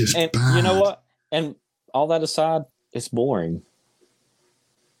bad. You know what? And all that aside, it's boring.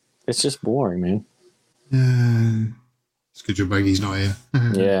 It's just boring, man. It's good job Maggie's not here.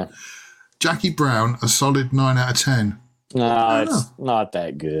 Yeah. Jackie Brown, a solid 9 out of 10. No, it's not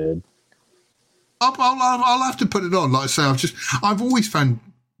that good. I'll have to put it on. Like I say, I've always found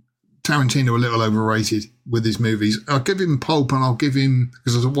Tarantino a little overrated with his movies. I'll give him Pulp, and I'll give him,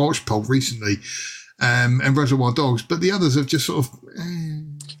 because I watched Pulp recently, and Reservoir Dogs, but the others have just sort of.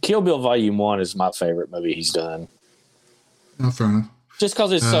 Kill Bill Volume 1 is my favorite movie he's done. Oh, fair enough. Just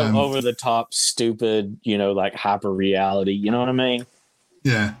because it's so over the top, stupid, like hyper reality. You know what I mean?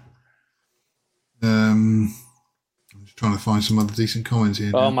 Yeah. I'm just trying to find some other decent comments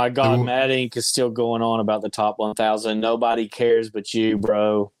here. Oh my God, Mad Inc. is still going on about the top 1,000. Nobody cares but you,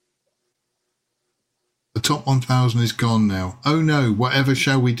 bro. The top 1,000 is gone now. Oh no! Whatever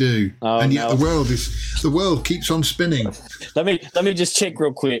shall we do? Oh, and yet no. the world keeps on spinning. Let me just check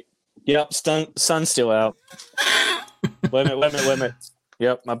real quick. Yep, sun's still out. Wait a minute.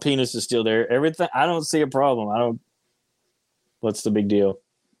 Yep, my penis is still there. Everything. I don't see a problem. What's the big deal?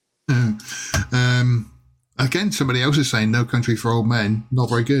 Again, somebody else is saying No Country for Old Men, not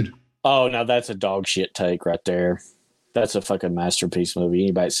very good. Oh, now that's a dog shit take right there. That's a fucking masterpiece movie.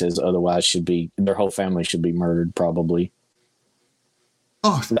 Anybody that says otherwise their whole family should be murdered, probably.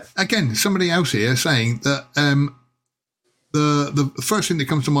 Oh, again, somebody else here saying that the first thing that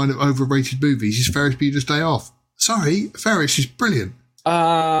comes to mind of overrated movies is Ferris Bueller's Day Off. Sorry, Ferris is brilliant.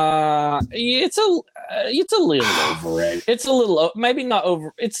 It's a little overrated. It's a little, maybe not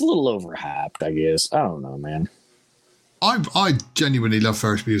over. It's a little overhyped, I guess. I don't know, man. I genuinely love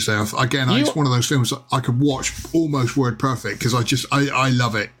Ferris Bueller's Day Off. Again, it's one of those films that I could watch almost word perfect because I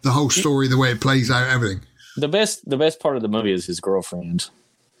love it. The whole story, the way it plays out, everything. The best part of the movie is his girlfriend.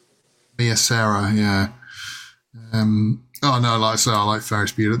 Mia Sarah, yeah. Oh no, like I say, I like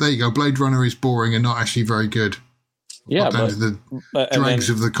Ferris Bueller. There you go. Blade Runner is boring and not actually very good. Yeah, down to the dregs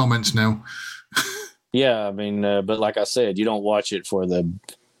of the comments now. Yeah, I mean, but like I said, you don't watch it for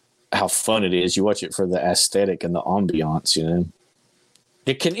how fun it is. You watch it for the aesthetic and the ambiance. You know,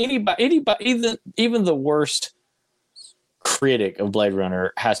 it can anybody, even the worst critic of Blade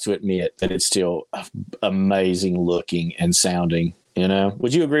Runner has to admit that it's still amazing looking and sounding. You know,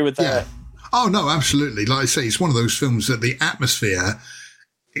 would you agree with that? Yeah. Oh no, absolutely. Like I say, it's one of those films that the atmosphere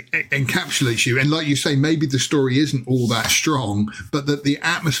encapsulates you, and like you say, maybe the story isn't all that strong, but that the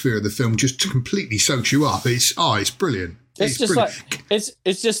atmosphere of the film just completely soaks you up. It's brilliant. It's just brilliant.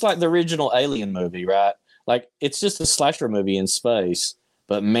 It's just like the original Alien movie, right? Like it's just a slasher movie in space,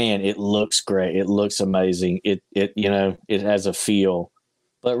 but man, it looks great. It looks amazing. It has a feel,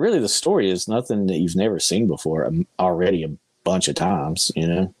 but really the story is nothing that you've never seen before already a bunch of times. You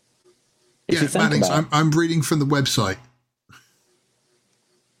know. Yeah, Mannings, I'm reading from the website.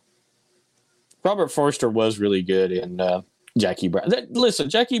 Robert Forster was really good in Jackie Brown. Listen,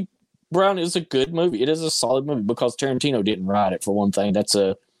 Jackie Brown is a good movie. It is a solid movie because Tarantino didn't write it, for one thing. That's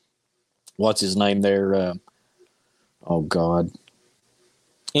what's his name there? Oh, God.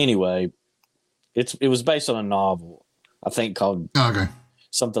 Anyway, it was based on a novel, I think, called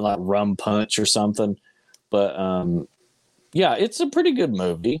something like Rum Punch or something. But, yeah, it's a pretty good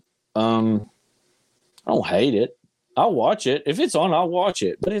movie. I don't hate it. I'll watch it. If it's on, I'll watch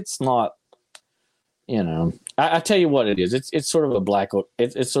it. But it's not... You know, I tell you what it is. It's sort of a black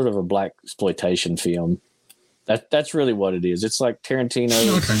exploitation film. That's really what it is. It's like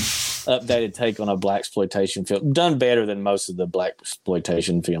Tarantino's updated take on a black exploitation film, done better than most of the black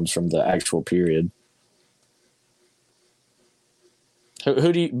exploitation films from the actual period.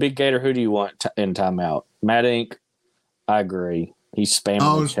 Who do you, Big Gator? Who do you want in timeout? Mad Inc. I agree. He's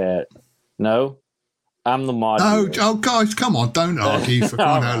spamming the chat. No. I'm the mod. Oh, guys, come on. Don't argue for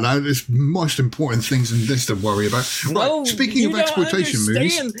crying out loud. There's most important things in this to worry about. No, right, speaking of exploitation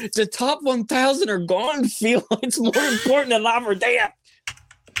movies. The top 1,000 are gone, Phil. It's more important than life or death.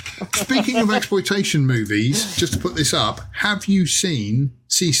 Speaking of exploitation movies, just to put this up, have you seen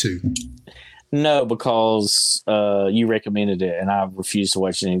Sisu? No, because you recommended it, and I refuse to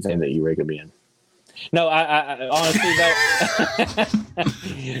watch anything that you recommend. No, I honestly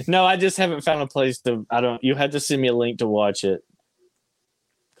don't. No, I just haven't found a place to. You had to send me a link to watch it.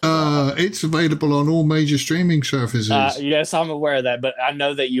 It's available on all major streaming services. Yes, I'm aware of that, but I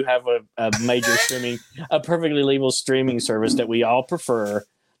know that you have a major a perfectly legal streaming service that we all prefer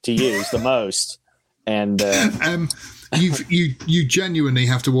to use the most. And you genuinely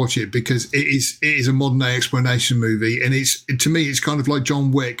have to watch it because it is a modern day explanation movie, and to me it's kind of like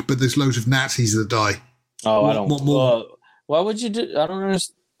John Wick, but there's loads of Nazis that die. Oh, I don't. What more? Why would you do? I don't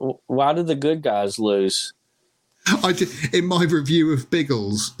understand. Why did the good guys lose? I did in my review of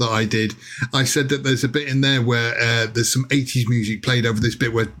Biggles that I did. I said that there's a bit in there where there's some 80s music played over this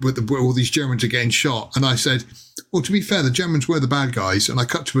bit where all these Germans are getting shot, and I said, well, to be fair, the Germans were the bad guys, and I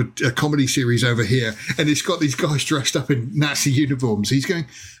cut to a comedy series over here, and it's got these guys dressed up in Nazi uniforms. He's going,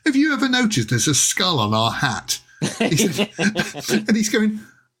 have you ever noticed there's a skull on our hat? He said, and he's going,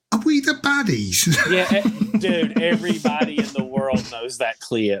 are we the baddies? Yeah, dude, everybody in the world knows that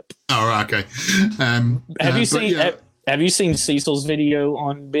clip. Oh, okay. Have you seen Cecil's video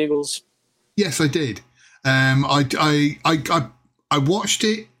on Biggles? Yes, I did. I watched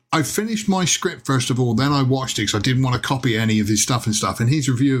it I finished my script first of all, then I watched it because I didn't want to copy any of his stuff, and his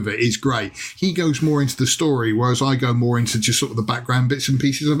review of it is great. He goes more into the story, whereas I go more into just sort of the background bits and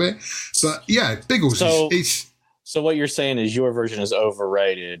pieces of it. But yeah, Biggles is... So what you're saying is your version is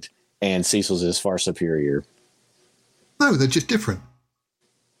overrated and Cecil's is far superior. No, they're just different.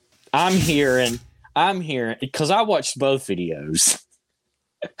 I'm hearing, because I watched both videos.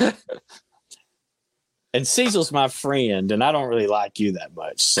 And Cecil's my friend, and I don't really like you that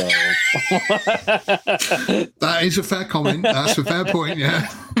much, so. That is a fair comment. That's a fair point, yeah.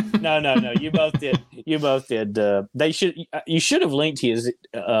 No. You both did. You should have linked his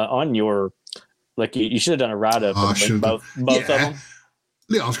on your, like, you should have done a write-up and both of them.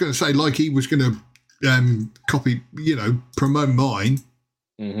 Yeah, I was going to say, like he was going to copy, promote mine.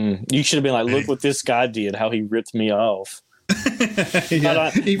 Mm-hmm. You should have been like, look what this guy did, how he ripped me off.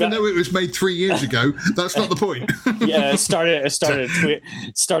 Yeah, even though it was made 3 years ago, that's not the point. Yeah, it started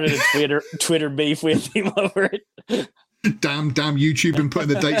a Twitter beef with him over it. Damn YouTube and putting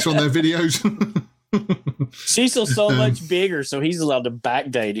the dates on their videos. Cecil's so much bigger, so he's allowed to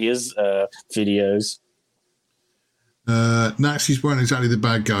backdate his videos. Nazis weren't exactly the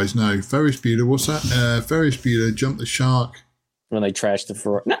bad guys. No, Ferris Bueller. What's that? Ferris Bueller jumped the shark when they trashed the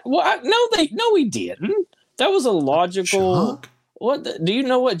Ferrari. No, he didn't. That was a logical. Shark? Do you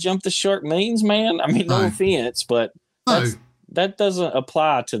know what "jump the shark" means, man? I mean, no offense, but that doesn't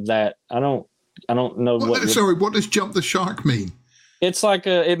apply to that. I don't know what. Sorry, what does "jump the shark" mean? It's like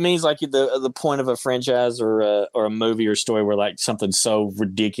it means like the point of a franchise or a movie or story where like something so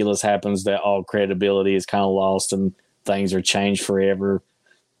ridiculous happens that all credibility is kind of lost and things are changed forever.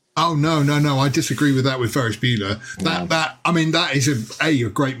 Oh no! I disagree with that with Ferris Bueller. That is a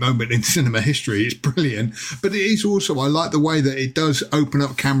great moment in cinema history. It's brilliant, but it is also, I like the way that it does open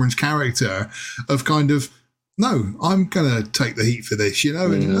up Cameron's character of kind of, no, I'm gonna take the heat for this,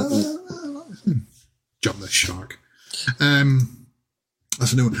 and jump the shark.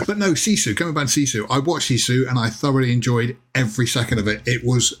 That's a new one. But no, Sisu, coming back to Sisu, I watched Sisu and I thoroughly enjoyed every second of it. It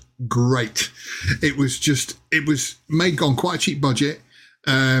was great. It was made on quite a cheap budget.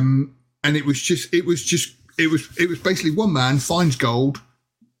 And it was basically one man finds gold,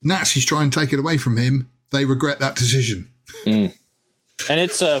 Nazis try and take it away from him, they regret that decision. And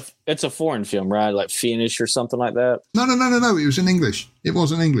it's a foreign film, right? Like Finnish or something like that. No. It was in English. It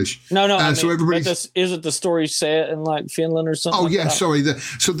wasn't English. So is it the story set in like Finland or something? Oh yeah, sorry.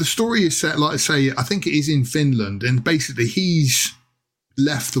 So the story is set, like I say, I think it is in Finland, and basically he's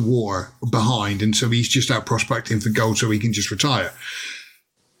left the war behind, and so he's just out prospecting for gold so he can just retire.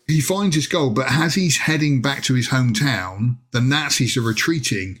 He finds his gold, but as he's heading back to his hometown, the Nazis are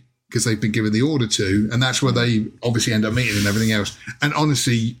retreating because they've been given the order to, and that's where they obviously end up meeting and everything else. And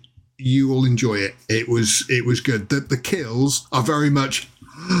honestly, you will enjoy it. It was good. The kills are very much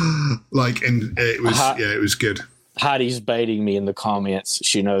like, and it was good. Heidi's baiting me in the comments.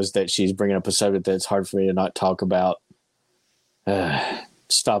 She knows that she's bringing up a subject that's hard for me to not talk about.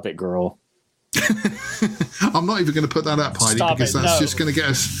 Stop it, girl. I'm not even going to put that up, Heidi, because that's just going to get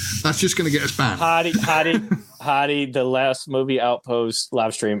us. That's just going to get us banned. Heidi. The last movie Outpost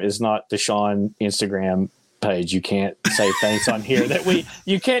live stream is not the Sean Instagram page. You can't say things on here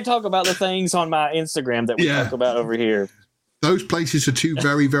you can't talk about the things on my Instagram that we talk about over here. Those places are two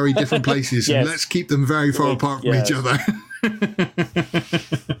very, very different places, and let's keep them very far apart from each other.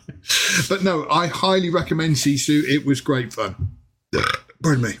 But no, I highly recommend Sisu. It was great fun.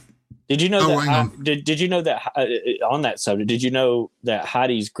 Pardon me. Did you know Did you know that on that subject? Did you know that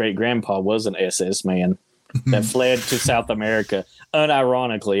Heidi's great grandpa was an SS man that fled to South America?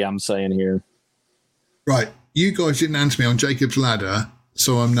 Unironically, I'm saying here. Right, you guys didn't answer me on Jacob's Ladder,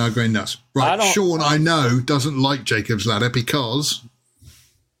 so I'm now going nuts. Right, Sean, I know doesn't like Jacob's Ladder because.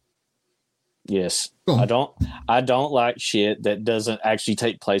 Yes, I don't like shit that doesn't actually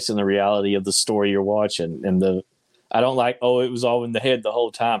take place in the reality of the story you're watching, and I don't like. Oh, it was all in the head the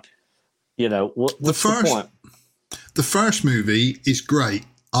whole time. What's the point? The first movie is great.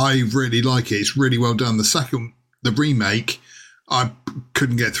 I really like it. It's really well done. The remake, I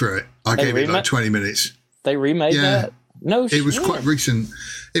couldn't get through it. I gave it like 20 minutes. They remade that? No shit. It was quite recent.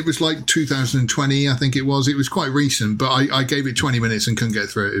 It was like 2020, I think it was. It was quite recent, but I gave it 20 minutes and couldn't get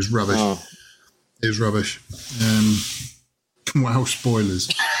through it. It was rubbish. Oh. It was rubbish. Wow, spoilers.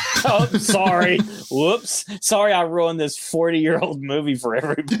 Oh, sorry. Whoops. Sorry I ruined this 40-year-old movie for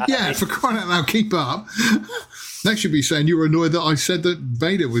everybody. Yeah, for crying out loud, keep up. Next you'll be saying you were annoyed that I said that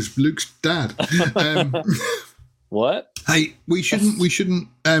Vader was Luke's dad. What? Hey, we shouldn't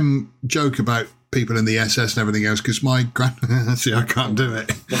joke about people in the SS and everything else because my see, I can't do it.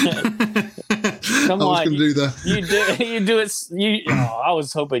 Come I was on, going to do the. you do it. I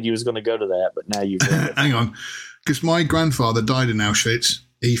was hoping you was going to go to that, but now you've done it. Hang on, because my grandfather died in Auschwitz.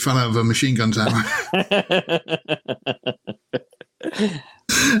 He fell out of a machine gun tower.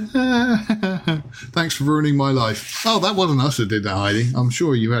 Thanks for ruining my life. Oh, that wasn't us that did that, Heidi. I'm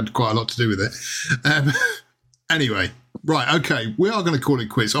sure you had quite a lot to do with it. Anyway, right, okay, we are going to call it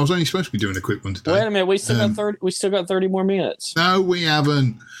quits. I was only supposed to be doing a quick one today. Wait a minute, we still got 30. We still got 30 more minutes. No, we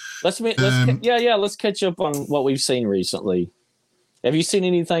haven't. Let's catch up on what we've seen recently. Have you seen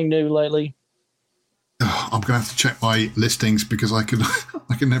anything new lately? Oh, I'm going to have to check my listings because I can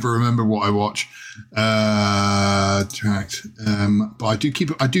never remember what I watch. Tracked, but I do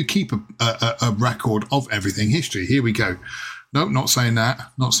keep a record of everything. History. Here we go. No, not saying that.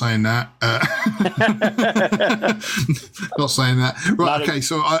 Not saying that. Not saying that. Right. Okay.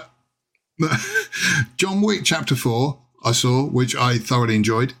 So John Wick Chapter 4 I saw, which I thoroughly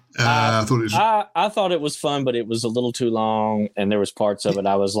enjoyed. I thought it was. I thought it was fun, but it was a little too long, and there was parts of it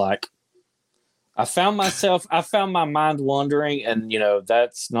I was like, I found my mind wandering, and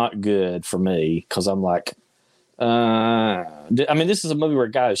that's not good for me because I'm like, I mean, this is a movie where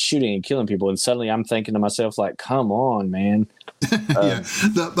a guy is shooting and killing people, and suddenly I'm thinking to myself, like, come on, man. Yeah,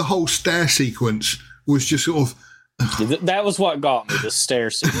 the whole stair sequence was just sort of. That was what got me, the stair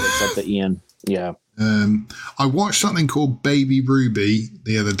sequence at the end. Yeah. I watched something called Baby Ruby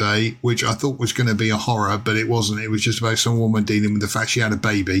the other day, which I thought was going to be a horror, but it wasn't. It was just about some woman dealing with the fact she had a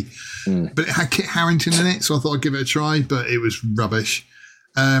baby. But it had Kit Harington in it, so I thought I'd give it a try, but it was rubbish.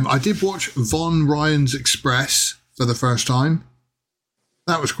 I did watch Von Ryan's Express for the first time.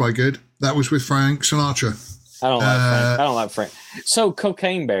 That was quite good. That was with Frank Sinatra. I don't like Frank. So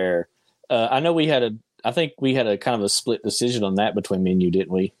Cocaine Bear. I know I think we had a kind of a split decision on that between me and you,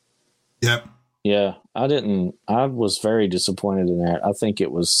 didn't we? Yep. Yeah, I was very disappointed in that. I think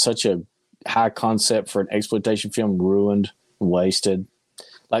it was such a high concept for an exploitation film, ruined, wasted.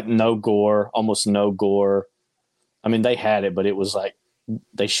 Like no gore, almost no gore. I mean, they had it, but it was like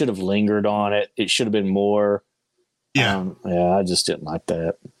they should have lingered on it. It should have been more. Yeah. I just didn't like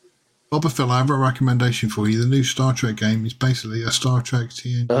that. Boba Phil, I have a recommendation for you. The new Star Trek game is basically a Star Trek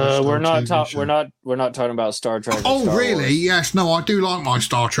TNG. We're not talking about Star Trek. Oh, Star really? Wars. Yes. No, I do like my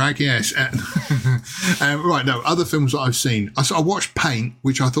Star Trek. Yes. Right. No, other films that I've seen. I watched Paint,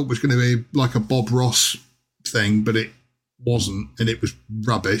 which I thought was going to be like a Bob Ross thing, but it wasn't, and it was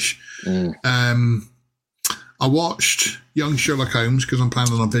rubbish. I watched Young Sherlock Holmes because I'm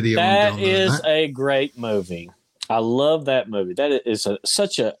planning on a video. That is a great movie. I love that movie. That is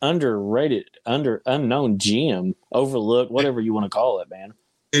such an underrated, unknown gem, overlooked, whatever you want to call it, man.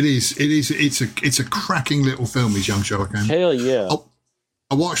 It is. It's a cracking little film. Is Young Sherlock Holmes. Hell yeah.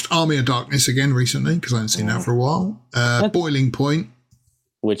 I watched Army of Darkness again recently because I hadn't seen that for a while. Boiling Point,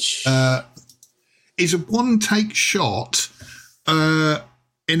 which is a one-take shot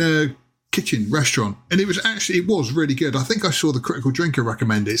in a kitchen restaurant, and it was really good. I think I saw the Critical Drinker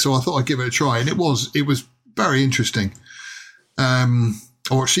recommend it, so I thought I'd give it a try, and it was very interesting. I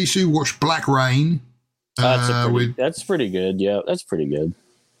watched Sisu, watched Black Rain. That's pretty good. Yeah, that's pretty good.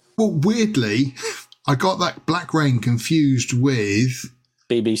 Well, weirdly, I got that Black Rain confused with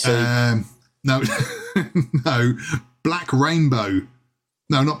BBC. No, no, Black Rainbow.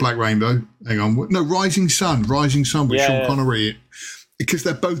 No, not Black Rainbow. Hang on. No, Rising Sun with Sean Connery. Because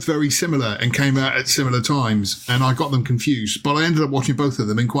they're both very similar and came out at similar times, and I got them confused. But I ended up watching both of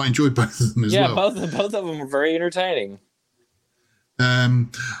them and quite enjoyed both of them as well. Yeah, both of them were very entertaining. I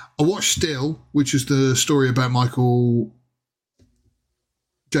watched Still, which is the story about Michael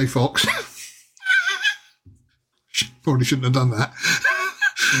J. Fox. Probably shouldn't have done that.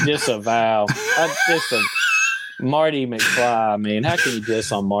 Disavow. Marty McFly. I mean, how can you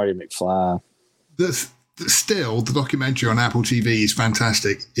diss on Marty McFly? Still, the documentary on Apple TV is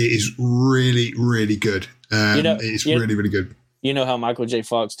fantastic. It is really, really good. It's really, really good. You know how Michael J.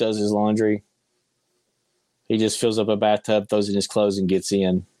 Fox does his laundry? He just fills up a bathtub, throws in his clothes, and gets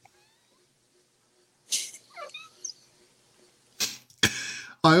in.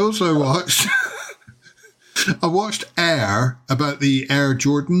 I also watched Air, about the Air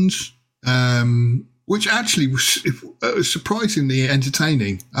Jordans, which actually was surprisingly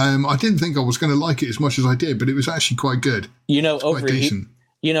entertaining. I didn't think I was going to like it as much as I did, but it was actually quite good.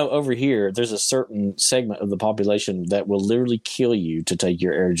 Over here, there's a certain segment of the population that will literally kill you to take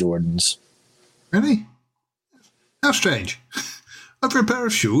your Air Jordans. Really? How strange. Over a pair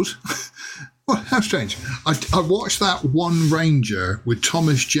of shoes? Well, how strange. I watched that One Ranger with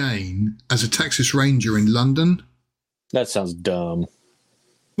Thomas Jane as a Texas Ranger in London. That sounds dumb.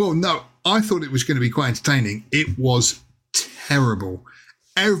 Well, no, I thought it was going to be quite entertaining. It was terrible.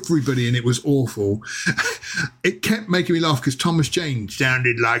 Everybody in it was awful. It kept making me laugh because Thomas Jane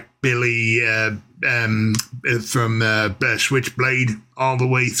sounded like Billy from Switchblade all the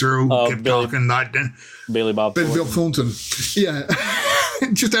way through. Kept talking like that. Billy Bob Thornton. Yeah.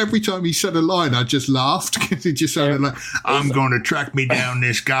 Just every time he said a line, I just laughed because it just sounded like, I'm going to track me down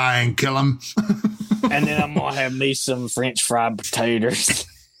this guy and kill him. And then I'm going to have me some French fried potatoes.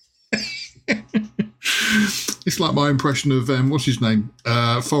 It's like my impression of, what's his name?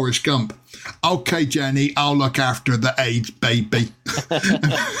 Forrest Gump. Okay, Jenny, I'll look after the AIDS baby.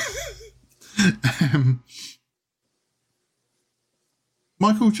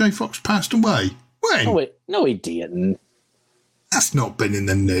 Michael J. Fox passed away. When? No, he didn't. That's not been in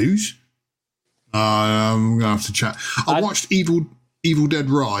the news. I'm going to have to chat. I watched Evil Dead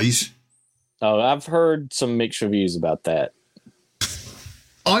Rise. Oh, I've heard some mixed reviews about that.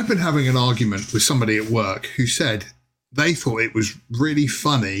 I've been having an argument with somebody at work who said they thought it was really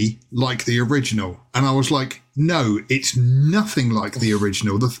funny like the original. And I was like, no, it's nothing like the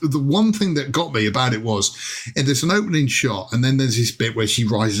original. The one thing that got me about it was there's an opening shot and then there's this bit where she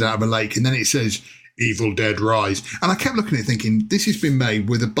rises out of a lake and then it says Evil Dead Rise. And I kept looking at it thinking, this has been made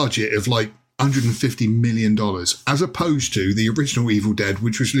with a budget of like $150 million, as opposed to the original Evil Dead,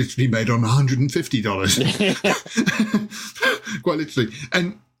 which was literally made on $150. Quite literally.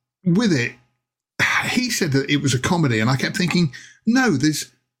 And with it, he said that it was a comedy, and I kept thinking, no,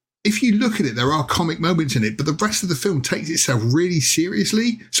 if you look at it, there are comic moments in it, but the rest of the film takes itself really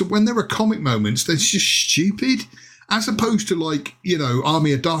seriously. So when there are comic moments, they're just stupid. As opposed to like,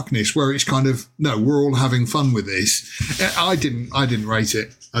 Army of Darkness, where it's kind of, no, we're all having fun with this. I didn't rate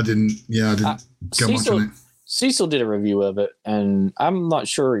it. I didn't go much on it. Cecil did a review of it, and I'm not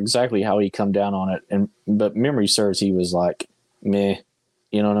sure exactly how he come down on it. But memory serves, he was like, meh.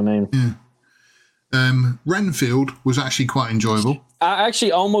 You know what I mean? Yeah. Renfield was actually quite enjoyable. I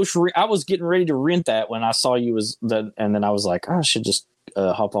actually I was getting ready to rent that when I saw you and then I was like, I should just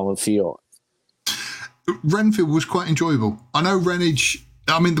hop on with Phil. Renfield was quite enjoyable. I know Renage.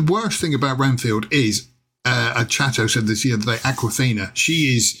 I mean, the worst thing about Renfield is, a Chato said this the other day, Aquafina.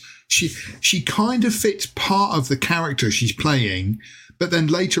 She kind of fits part of the character she's playing, but then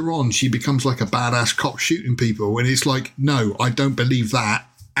later on she becomes like a badass cop shooting people, and it's like, no, I don't believe that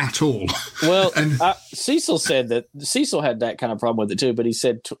at all. Well, and Cecil said that Cecil had that kind of problem with it too, but he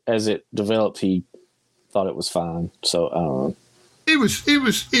said as it developed, he thought it was fine. So I don't know. It's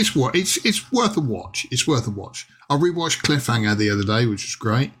worth a watch. It's worth a watch. I rewatched Cliffhanger the other day, which was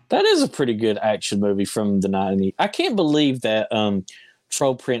great. That is a pretty good action movie from the 90s. I can't believe that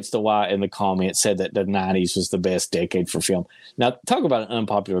Troll Prince the White in the comments said that the 90s was the best decade for film. Now, talk about an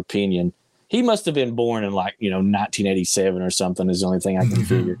unpopular opinion. He must have been born in 1987 or something is the only thing I can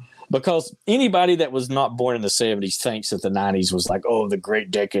figure. Because anybody that was not born in the 70s thinks that the 90s was like, oh, the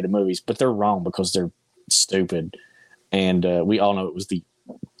great decade of movies. But they're wrong because they're stupid. And we all know it was the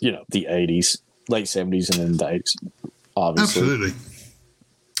 80s, late 70s, and then the 80s, obviously. Absolutely.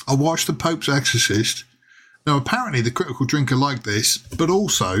 I watched The Pope's Exorcist. Now, apparently the Critical Drinker liked this, but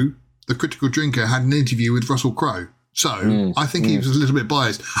also the Critical Drinker had an interview with Russell Crowe. So I think he was a little bit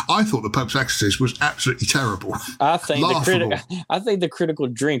biased. I thought The Pope's Exorcist was absolutely terrible. I think the Critical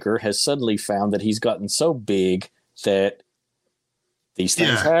Drinker has suddenly found that he's gotten so big that these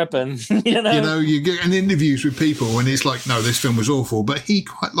things happen. You get in interviews with people and it's like, no, this film was awful, but he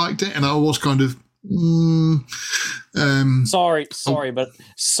quite liked it, and I was kind of sorry,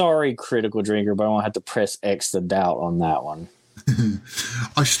 Critical Drinker, but I won't have to press X the doubt on that one.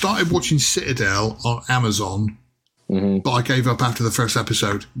 I started watching Citadel on Amazon, but I gave up after the first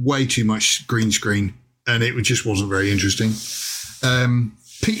episode. Way too much green screen, and it just wasn't very interesting.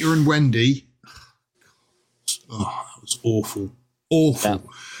 Peter and Wendy, that was awful. Awful.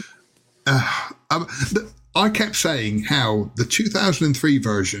 I kept saying how the 2003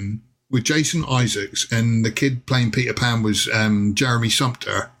 version with Jason Isaacs and the kid playing Peter Pan was Jeremy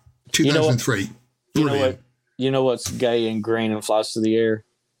Sumpter. 2003. You know what's gay and green and flies through the air?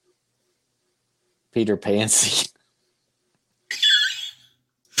 Peter Pansy.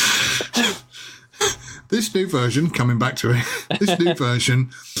 This new version, coming back to it,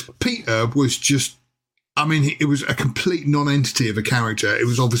 Peter was just, it was a complete non-entity of a character. It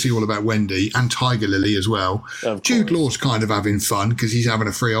was obviously all about Wendy and Tiger Lily as well. Jude Law's kind of having fun because he's having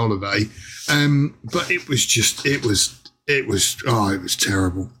a free holiday. But it was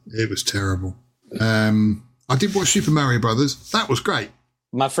terrible. It was terrible. I did watch Super Mario Brothers. That was great.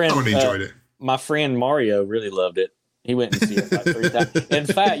 My friend, I really enjoyed it. My friend Mario really loved it. He went and see it like 3 times. In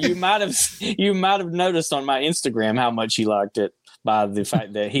fact, you might have noticed on my Instagram how much he liked it. by the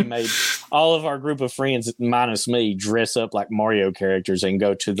fact that he made all of our group of friends, minus me, dress up like Mario characters and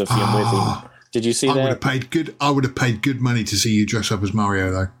go to the film with him. Did you see that? I would have paid good money to see you dress up as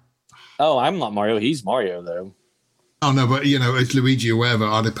Mario, though. Oh, I'm not Mario. He's Mario, though. Oh, no, but, it's Luigi or whatever.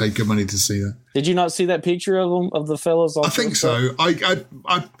 I'd have paid good money to see that. Did you not see that picture of them, of the fellas? I think so.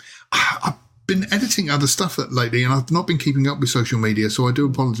 I've been editing other stuff lately, and I've not been keeping up with social media, so I do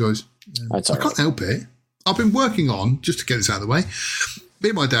apologise. That's all right. I can't help it. I've been working on, just to get this out of the way, me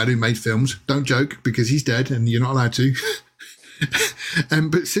and my dad, who made films, don't joke, because he's dead and you're not allowed to.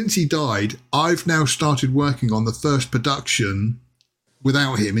 But since he died, I've now started working on the first production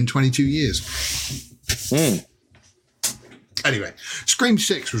without him in 22 years. Anyway, Scream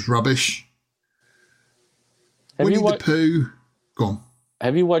 6 was rubbish. Winnie the Pooh. Go on.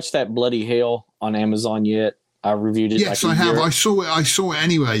 Have you watched that Bloody Hell on Amazon yet? I reviewed it. Yes, I have. I saw it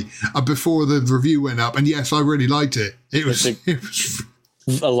anyway before the review went up, and yes, I really liked it. It was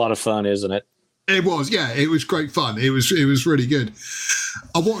a lot of fun, isn't it? It was, yeah. It was great fun. It was really good.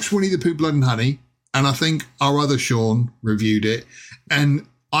 I watched Winnie the Pooh, Blood and Honey, and I think our other Sean reviewed it, and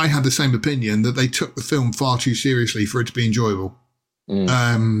I had the same opinion that they took the film far too seriously for it to be enjoyable.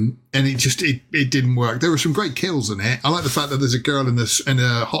 And it didn't work. There were some great kills in it. I like the fact that there's a girl in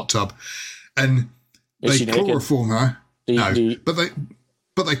a hot tub, and they chloroform her.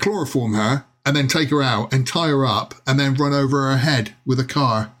 But they chloroform her and then take her out and tie her up and then run over her head with a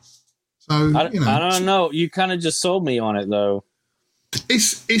car. So I don't know. You kind of just sold me on it, though.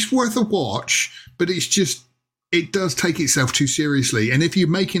 It's worth a watch, but it does take itself too seriously. And if you're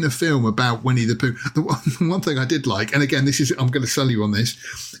making a film about Winnie the Pooh, the one thing I did like, and again, I'm going to sell you on this,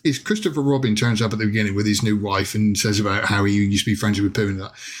 is Christopher Robin turns up at the beginning with his new wife and says about how he used to be friends with Pooh and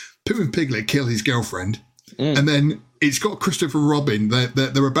that. Pooh and Piglet kill his girlfriend, and then it's got Christopher Robin.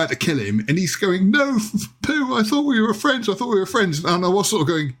 They're about to kill him, and he's going, "No, Pooh, I thought we were friends. And I was sort of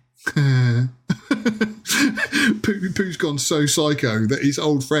going, Pooh's gone so psycho that his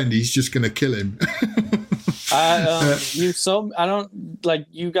old friend, he's just going to kill him. I don't like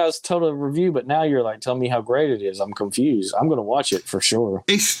you guys told a review, but now you're like telling me how great it is. I'm confused. I'm going to watch it for sure.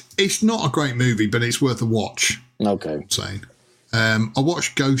 It's not a great movie, but it's worth a watch. Okay. I'm saying. I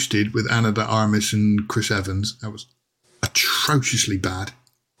watched Ghosted with Anna de Armas and Chris Evans. That was atrociously bad.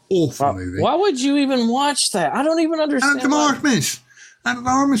 Awful movie. Why would you even watch that? I don't even understand. Anna de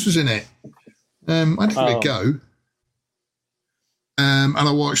Armas was in it. I didn't give it a go. And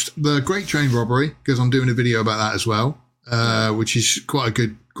I watched The Great Train Robbery because I'm doing a video about that as well, which is quite a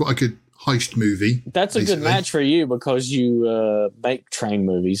good heist movie. That's basically a good match for you because you make train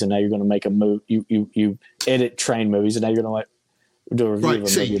movies, and now you're going to make a movie. You edit train movies, and now you're going to do a review of a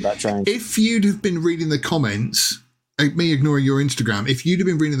movie about trains. If you'd have been reading the comments, me ignoring your Instagram, if you'd have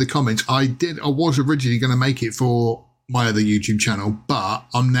been reading the comments, I was originally going to make it for my other YouTube channel, but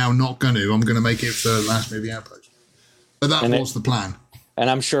I'm now not going to. I'm going to make it for Last Movie Outpost. But that was the plan. And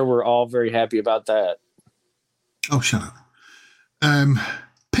I'm sure we're all very happy about that. Oh, shut up.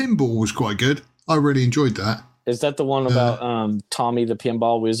 Pinball was quite good. I really enjoyed that. Is that the one about Tommy the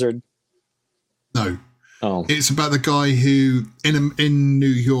Pinball Wizard? No. Oh. It's about the guy who, in New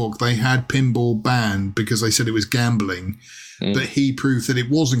York, they had pinball banned because they said it was gambling. But he proved that it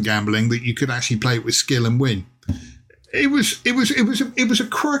wasn't gambling, that you could actually play it with skill and win. It was a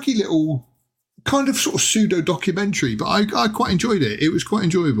quirky little kind of sort of pseudo documentary, but I quite enjoyed it. It was quite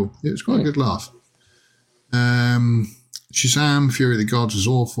enjoyable. It was quite a good laugh. Shazam! Fury of the Gods was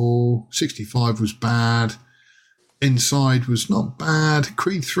awful. 65 was bad. Inside was not bad.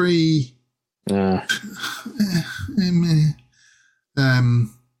 Creed 3. Tetris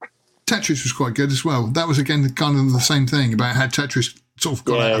was quite good as well. That was again kind of the same thing about how Tetris sort of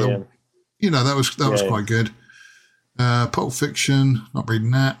got out of the, that was quite good. Pulp Fiction, not reading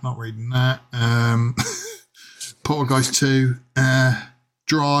that. Poltergeist 2.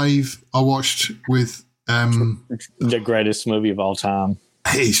 Drive, I watched with the greatest movie of all time.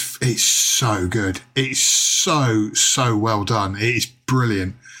 It's so good. It's so well done. It is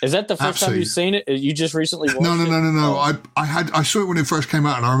brilliant. Is that the first time you've seen it? You just recently watched it? No. I saw it when it first came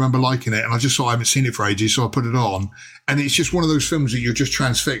out, and I remember liking it, and I just thought I haven't seen it for ages, so I put it on, and it's just one of those films that you're just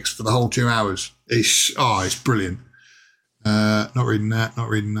transfixed for the whole 2 hours. It's brilliant. Not reading that.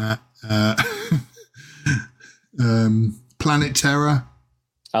 Planet Terror.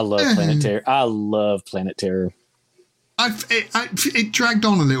 I love Planet Terror. I love Planet Terror. It dragged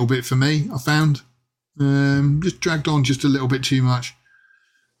on a little bit for me, I found. Just dragged on just a little bit too much.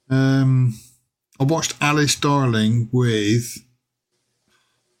 I watched Alice Darling with...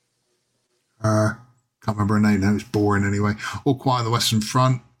 can't remember her name now. It's boring anyway. All Quiet on the Western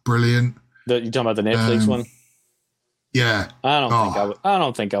Front. Brilliant. You talking about the Netflix one? Yeah. I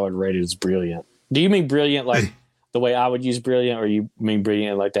don't think I would rate it as brilliant. Do you mean brilliant like the way I would use brilliant, or you mean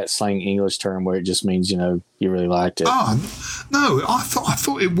brilliant like that slang English term where it just means, you know, you really liked it? Oh no, I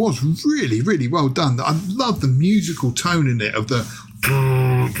thought it was really, really well done. I love the musical tone in it of the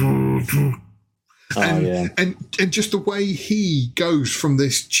and just the way he goes from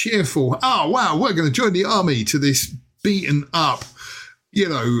this cheerful, oh wow, we're going to join the army, to this beaten up, you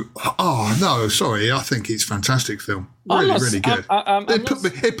know, oh no, sorry, I think it's a fantastic film. Really good.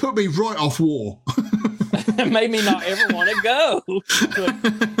 It put me right off war. It made me not ever want to go.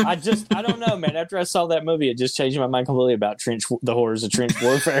 I don't know, man. After I saw that movie, it just changed my mind completely about the horrors of trench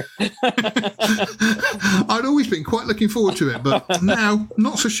warfare. I'd always been quite looking forward to it, but now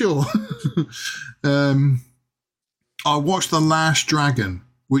not so sure. I watched The Last Dragon,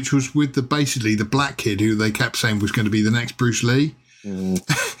 which was with basically the black kid who they kept saying was going to be the next Bruce Lee. And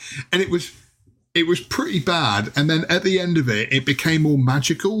it was pretty bad, and then at the end of it, it became more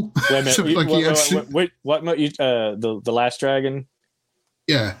magical. Wait a minute, what? The Last Dragon?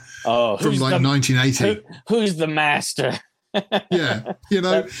 Yeah. Oh, from like 1980. Who's the master? Yeah, you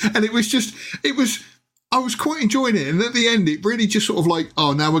know, and it was. I was quite enjoying it, and at the end, it really just sort of like,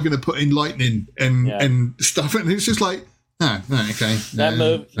 oh, now we're going to put in lightning and stuff, and it's just like, okay. That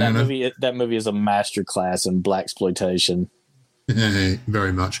movie is a masterclass in blaxploitation. Yeah,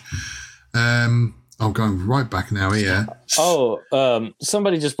 very much. I'm going right back now here.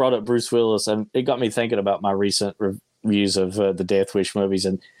 Somebody just brought up Bruce Willis, and it got me thinking about my recent reviews of the Death Wish movies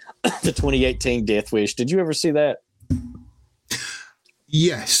and the 2018 Death Wish. Did you ever see that?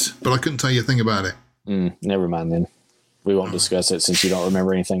 Yes, but I couldn't tell you a thing about it. Never mind then. We won't discuss it since you don't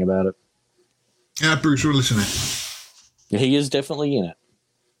remember anything about it. Yeah, Bruce Willis in it. He is definitely in it.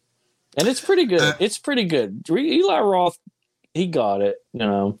 And it's pretty good. It's pretty good. Eli Roth, he got it, you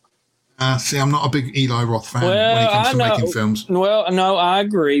know. See, I'm not a big Eli Roth fan when it comes to making films. Well, no, I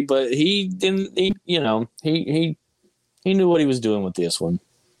agree, but he didn't. He knew what he was doing with this one.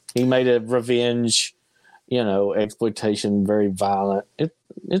 He made a revenge, exploitation, very violent.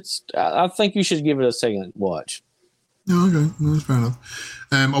 I think you should give it a second watch. Oh, okay, that's fair enough.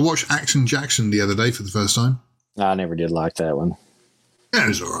 I watched Action Jackson the other day for the first time. I never did like that one. Yeah, it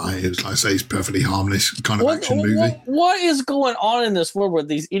was all right. It was, like I say, it's perfectly harmless kind of action movie. What is going on in this world where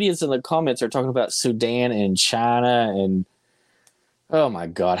these idiots in the comments are talking about Sudan and China and oh my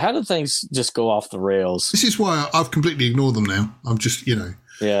God, how do things just go off the rails? This is why I've completely ignored them now. I'm just,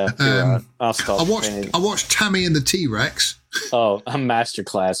 Yeah, right. I'll stop. I watched Tammy and the T-Rex. Oh, a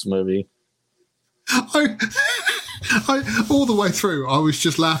masterclass movie. I all the way through, I was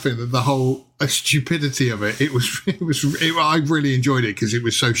just laughing at the whole stupidity of it. I really enjoyed it because it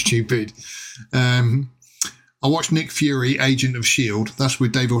was so stupid. I watched Nick Fury, Agent of S.H.I.E.L.D. That's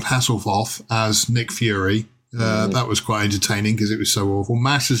with David Hasselhoff as Nick Fury. That was quite entertaining because it was so awful.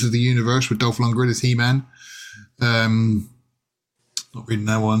 Masters of the Universe with Dolph Lundgren as He-Man. Not reading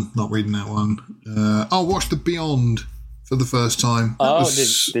that one. I watched The Beyond for the first time.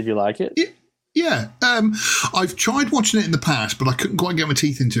 Did you like it? Yeah. I've tried watching it in the past, but I couldn't quite get my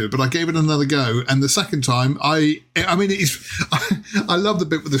teeth into it. But I gave it another go, and the second time, I love the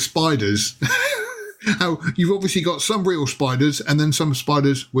bit with the spiders. How you've obviously got some real spiders, and then some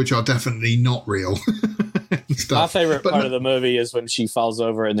spiders which are definitely not real. My favorite part of the movie is when she falls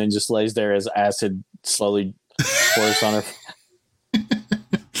over and then just lays there as acid slowly pours on her.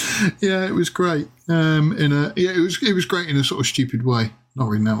 Yeah, it was great. It was great in a sort of stupid way. Not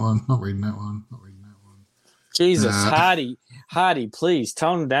reading that one. Jesus, Heidi, please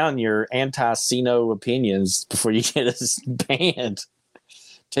tone down your anti-Sino opinions before you get us banned.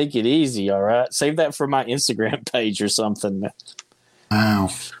 Take it easy, all right? Save that for my Instagram page or something. Wow.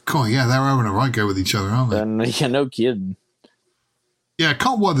 God, yeah, they're having a right go with each other, aren't they? Yeah, no kidding. Yeah,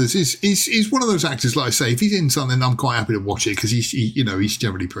 Carl Weathers is one of those actors, like I say, if he's in something, I'm quite happy to watch it because he's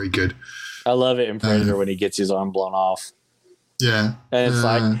generally pretty good. I love it in Predator when he gets his arm blown off. Yeah. And it's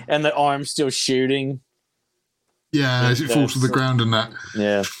and the arm's still shooting. Yeah, as it falls to the ground and that.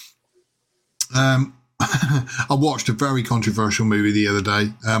 Yeah. I watched a very controversial movie the other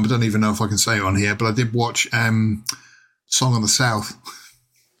day. I don't even know if I can say it on here, but I did watch Song of the South.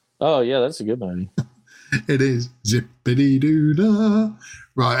 Oh, yeah, that's a good movie. It is. Zippity-doo-dah.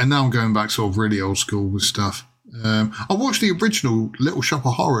 Right, and now I'm going back sort of really old school with stuff. I watched the original Little Shop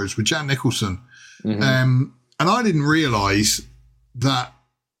of Horrors with Jack Nicholson. Mm-hmm. And I didn't realise that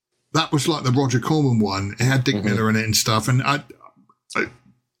was like the Roger Corman one. It had Dick Miller in it and stuff. And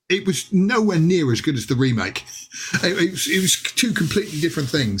it was nowhere near as good as the remake. It was two completely different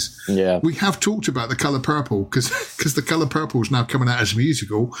things. Yeah. We have talked about The Colour Purple because The Colour Purple is now coming out as a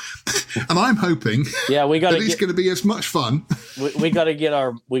musical, and I'm hoping that it's going to be as much fun. We got to get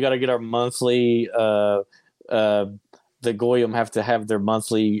our monthly. The Goyim have to have their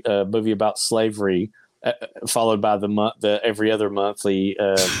monthly movie about slavery, followed by the every other monthly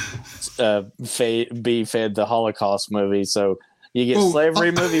be fed the Holocaust movie. So you get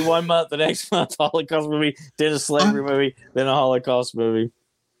slavery movie 1 month, the next month Holocaust movie, then a slavery movie, then a Holocaust movie.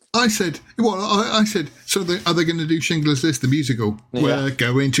 I said, so are they going to do Schindler's List, the musical? Yeah. We're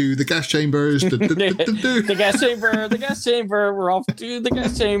going to the gas chambers. The gas chamber. We're off to the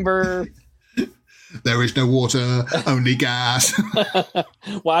gas chamber. There is no water, only gas.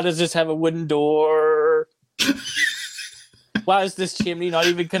 Why does this have a wooden door? Why is this chimney not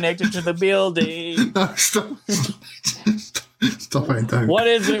even connected to the building? No, stop it, don't. What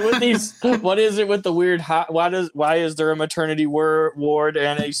is it with these? What is it with the weird? Why is there a maternity ward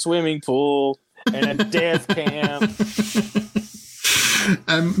and a swimming pool and a death camp?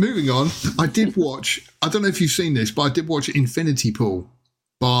 Moving on, I did watch. I don't know if you've seen this, but I did watch Infinity Pool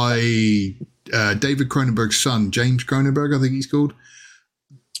by David Cronenberg's son, James Cronenberg, I think he's called.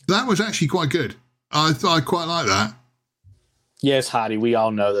 That was actually quite good. I quite like that. Yes, Heidi, we all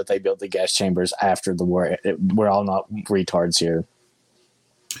know that they built the gas chambers after the war. We're all not retards here.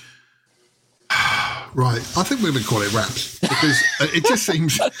 Right, I think we're going to call it raps because it just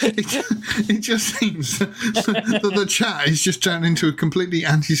seems that the chat is just turned into a completely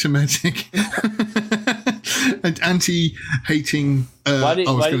anti-Semitic and anti-hating. Why do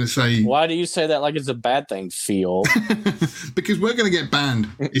you say that like it's a bad thing, Phil? Because we're going to get banned.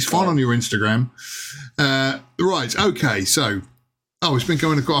 It's fine on your Instagram. Right, okay, so. Oh, it's been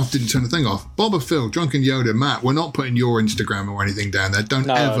going across. I didn't turn the thing off. Boba, Phil, Drunken Yoda, Matt, we're not putting your Instagram or anything down there. Don't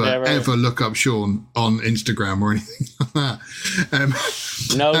ever look up Sean on Instagram or anything like that.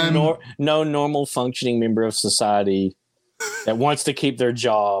 No normal functioning member of society that wants to keep their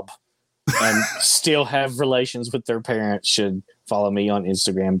job and still have relations with their parents should follow me on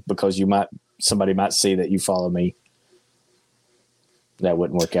Instagram because somebody might see that you follow me. That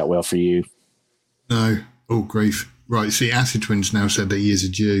wouldn't work out well for you. No. Oh, grief. Right, see, Acid Twins now said that he is a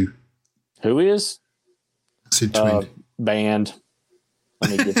Jew. Who is? Acid Twin. Band.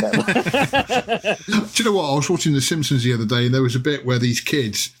 Let me get that. Do you know what? I was watching The Simpsons the other day, and there was a bit where these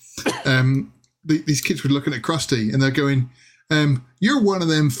kids, these kids were looking at Krusty, and they're going, "You're one of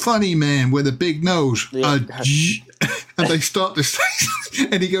them funny men with a big nose." Yeah. And they start to say,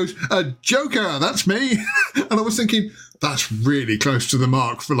 and he goes, "A joker, that's me." And I was thinking, that's really close to the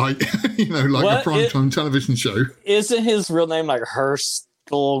mark for a primetime television show. Isn't his real name like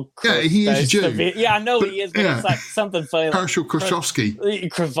Herschel? Yeah, he is a Jew. Yeah, I know he is, but it's like something funny. Herschel Krosowski.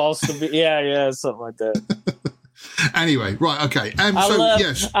 Yeah, something like that. Anyway, right, okay.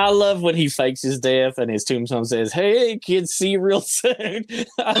 I love when he fakes his death and his tombstone says, "Hey, kids, see you real soon."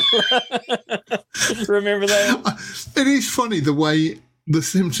 Remember that? It is funny the way The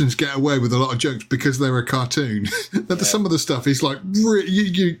Simpsons get away with a lot of jokes because they're a cartoon. Some of the stuff is like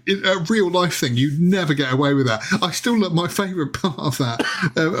a real life thing. You never get away with that. I still love my favourite part of that.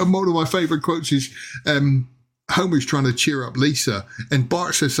 One of my favourite quotes is Homer's trying to cheer up Lisa, and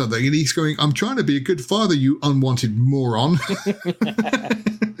Bart says something, and he's going, "I'm trying to be a good father, you unwanted moron."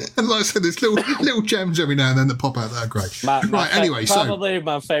 And like I said, there's little gems every now and then that pop out that are great. Probably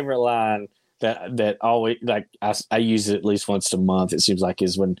my favourite line that always, like, I use it at least once a month, it seems like,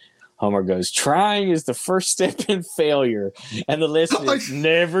 is when Homer goes, "Trying is the first step in failure," and the lesson is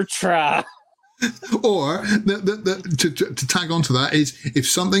never try. Or to tag on to that is, if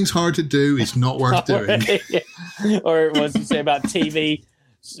something's hard to do, it's not worth doing. Or what you say about TV?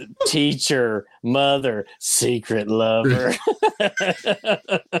 Teacher, mother, secret lover.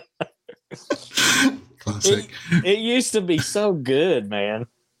 Classic. It used to be so good, man.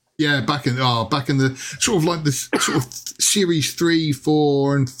 Yeah, back in the sort of like this sort of series 3,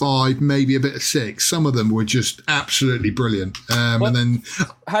 4, and 5, maybe a bit of 6. Some of them were just absolutely brilliant. And then,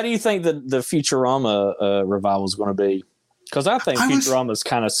 how do you think the Futurama revival is going to be? Because I think Futurama is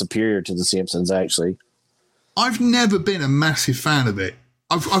kind of superior to The Simpsons, actually. I've never been a massive fan of it.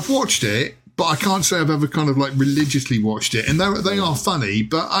 I've watched it, but I can't say I've ever kind of like religiously watched it. And they are funny,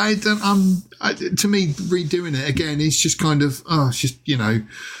 but to me, redoing it again, it's just kind of, it's just,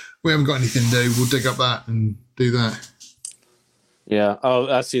 we haven't got anything to do. We'll dig up that and do that. Yeah. Oh,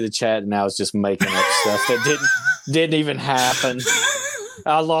 I see the chat now is just making up stuff that didn't even happen.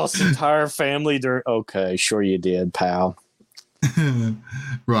 I lost entire family during. Okay, sure you did, pal.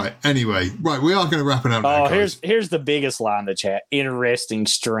 Right. Anyway, right. We are going to wrap it up. Now, here's the biggest line in the chat. Interesting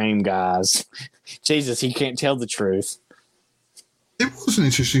stream, guys. Jesus, he can't tell the truth. It was an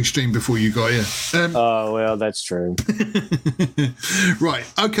interesting stream before you got here. Oh, well, that's true. Right.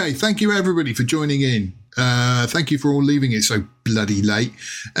 Okay. Thank you, everybody, for joining in. Thank you for all leaving it so bloody late.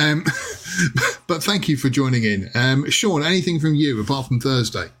 But thank you for joining in. Sean, anything from you apart from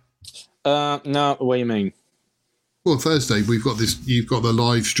Thursday? No. What do you mean? Well, Thursday we've got this. You've got the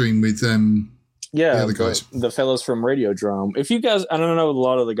live stream with the other guys, the fellows from Radiodrome. If you guys, I don't know,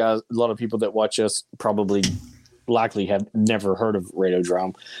 a lot of people that watch us probably likely have never heard of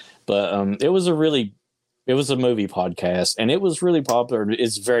Radiodrome, but it was a movie podcast, and it was really popular.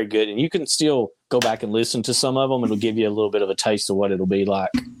 It's very good, and you can still go back and listen to some of them. It'll give you a little bit of a taste of what it'll be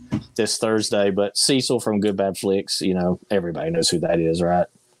like this Thursday. But Cecil from Good Bad Flicks, everybody knows who that is, right?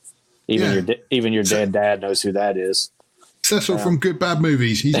 Even your dead dad knows who that is. Cecil from Good Bad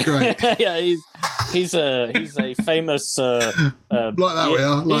Movies. He's great. Yeah, he's a famous like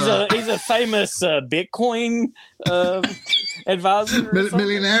that. He's a famous Bitcoin advisor.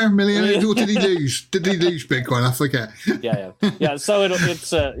 Millionaire. What did he lose? Did he lose Bitcoin? I forget. Yeah. So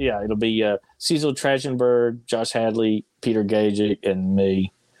it'll be Cecil Trachtenberg, Josh Hadley, Peter Gage, and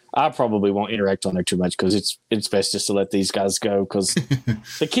me. I probably won't interact on there too much because it's best just to let these guys go, because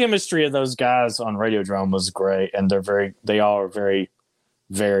the chemistry of those guys on Radiodrome was great, and they are very,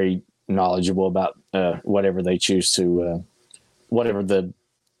 very knowledgeable about whatever they choose to, whatever the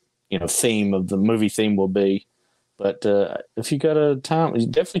theme of the movie theme will be. But if you got a time, you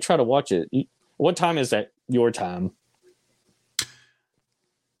definitely try to watch it. What time is that? Your time?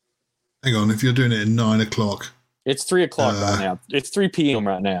 Hang on, if you're doing it at 9 o'clock. It's 3 o'clock right now. It's 3 p.m.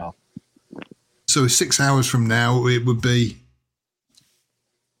 right now. So 6 hours from now, it would be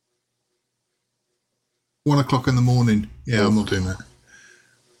 1 o'clock in the morning. Yeah, I'm not doing that.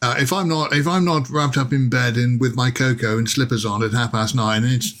 If I'm not wrapped up in bed and with my cocoa and slippers on at 9:30,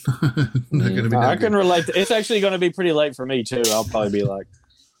 it's not going to be. I can relate. It's actually going to be pretty late for me too. I'll probably be like,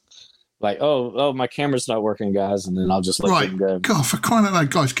 oh, my camera's not working, guys, and then I'll just let them go. God, for crying out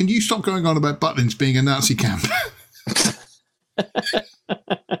loud, guys, can you stop going on about Butlins being a Nazi camp?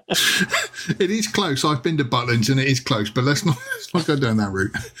 It is close. I've been to Butlins and it is close, but let's not go down that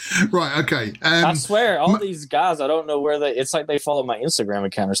route. Right, okay. I swear, all these guys, I don't know where it's like they follow my Instagram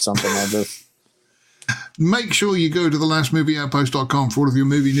account or something. Make sure you go to thelastmovieoutpost.com for all of your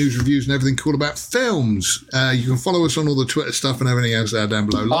movie news, reviews, and everything cool about films. You can follow us on all the Twitter stuff and everything else there down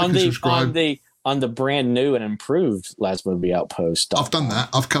below. Like and subscribe. On the brand new and improved Last Movie Outpost. I've done that.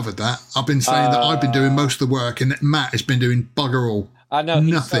 I've covered that. I've been saying that I've been doing most of the work, and Matt has been doing bugger all. I know.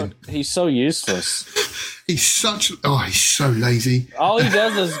 Nothing. He's so useless. He's so lazy. All he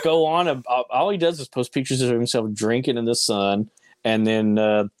does is go on. All he does is post pictures of himself drinking in the sun, and then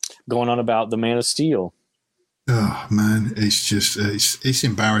going on about the Man of Steel. Oh man, it's just it's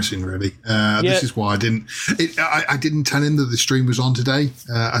embarrassing, really. This is why I didn't tell him that the stream was on today.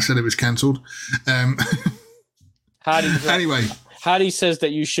 I said it was cancelled. Anyway, Heidi says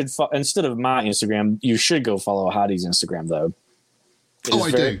that you should instead of my Instagram, you should go follow Heidi's Instagram though.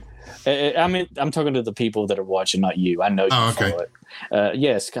 I do. I mean, I'm talking to the people that are watching, not you. I know you follow it.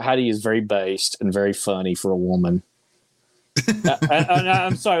 Yes, Heidi is very based and very funny for a woman.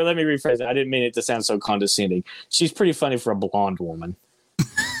 I'm sorry, let me rephrase it. I didn't mean it to sound so condescending. She's pretty funny for a blonde woman.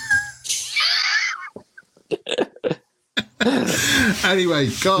 Anyway,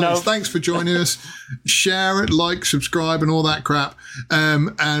 guys, thanks for joining us. Share it, like, subscribe, and all that crap.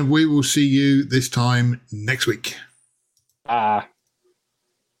 And we will see you this time next week. Bye.